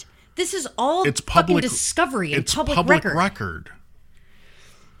shit? This is all it's fucking public, discovery and it's public record.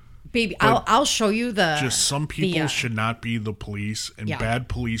 Baby, I'll show you the... Just some people should not be the police, and bad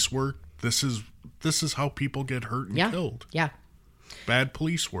police work, this is how people get hurt and killed. Yeah. Bad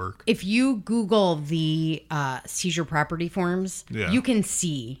police work. If you Google the seizure property forms, you can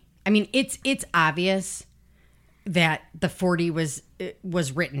see... I mean, it's obvious that the 40 was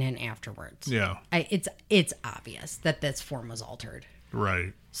written in afterwards. Yeah. It's obvious that this form was altered.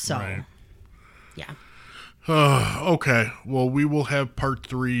 Right. So, right. Yeah. Okay. Well, we will have part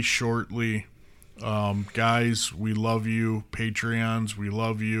 3 shortly. Guys, we love you. Patreons, we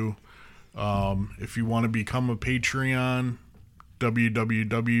love you. If you want to become a Patreon,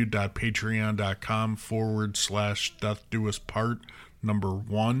 www.patreon.com/death-do-us-part. Number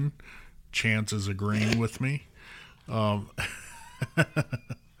 1. Chance is agreeing with me.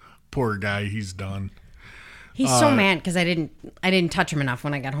 Poor guy, he's done. He's so mad because I didn't touch him enough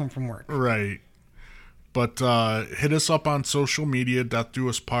when I got home from work. Right. But hit us up on social media, Death Do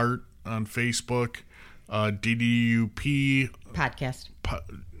Us Part on Facebook, DDUP podcast.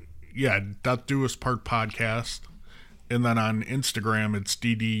 Death Do Us Part podcast. And then on Instagram, it's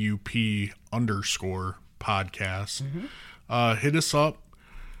DDUP_podcast. Mm-hmm. Hit us up.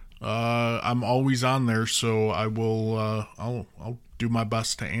 I'm always on there, so I will. I'll do my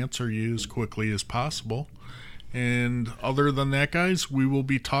best to answer you as quickly as possible. And other than that, guys, we will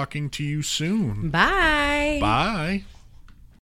be talking to you soon. Bye. Bye.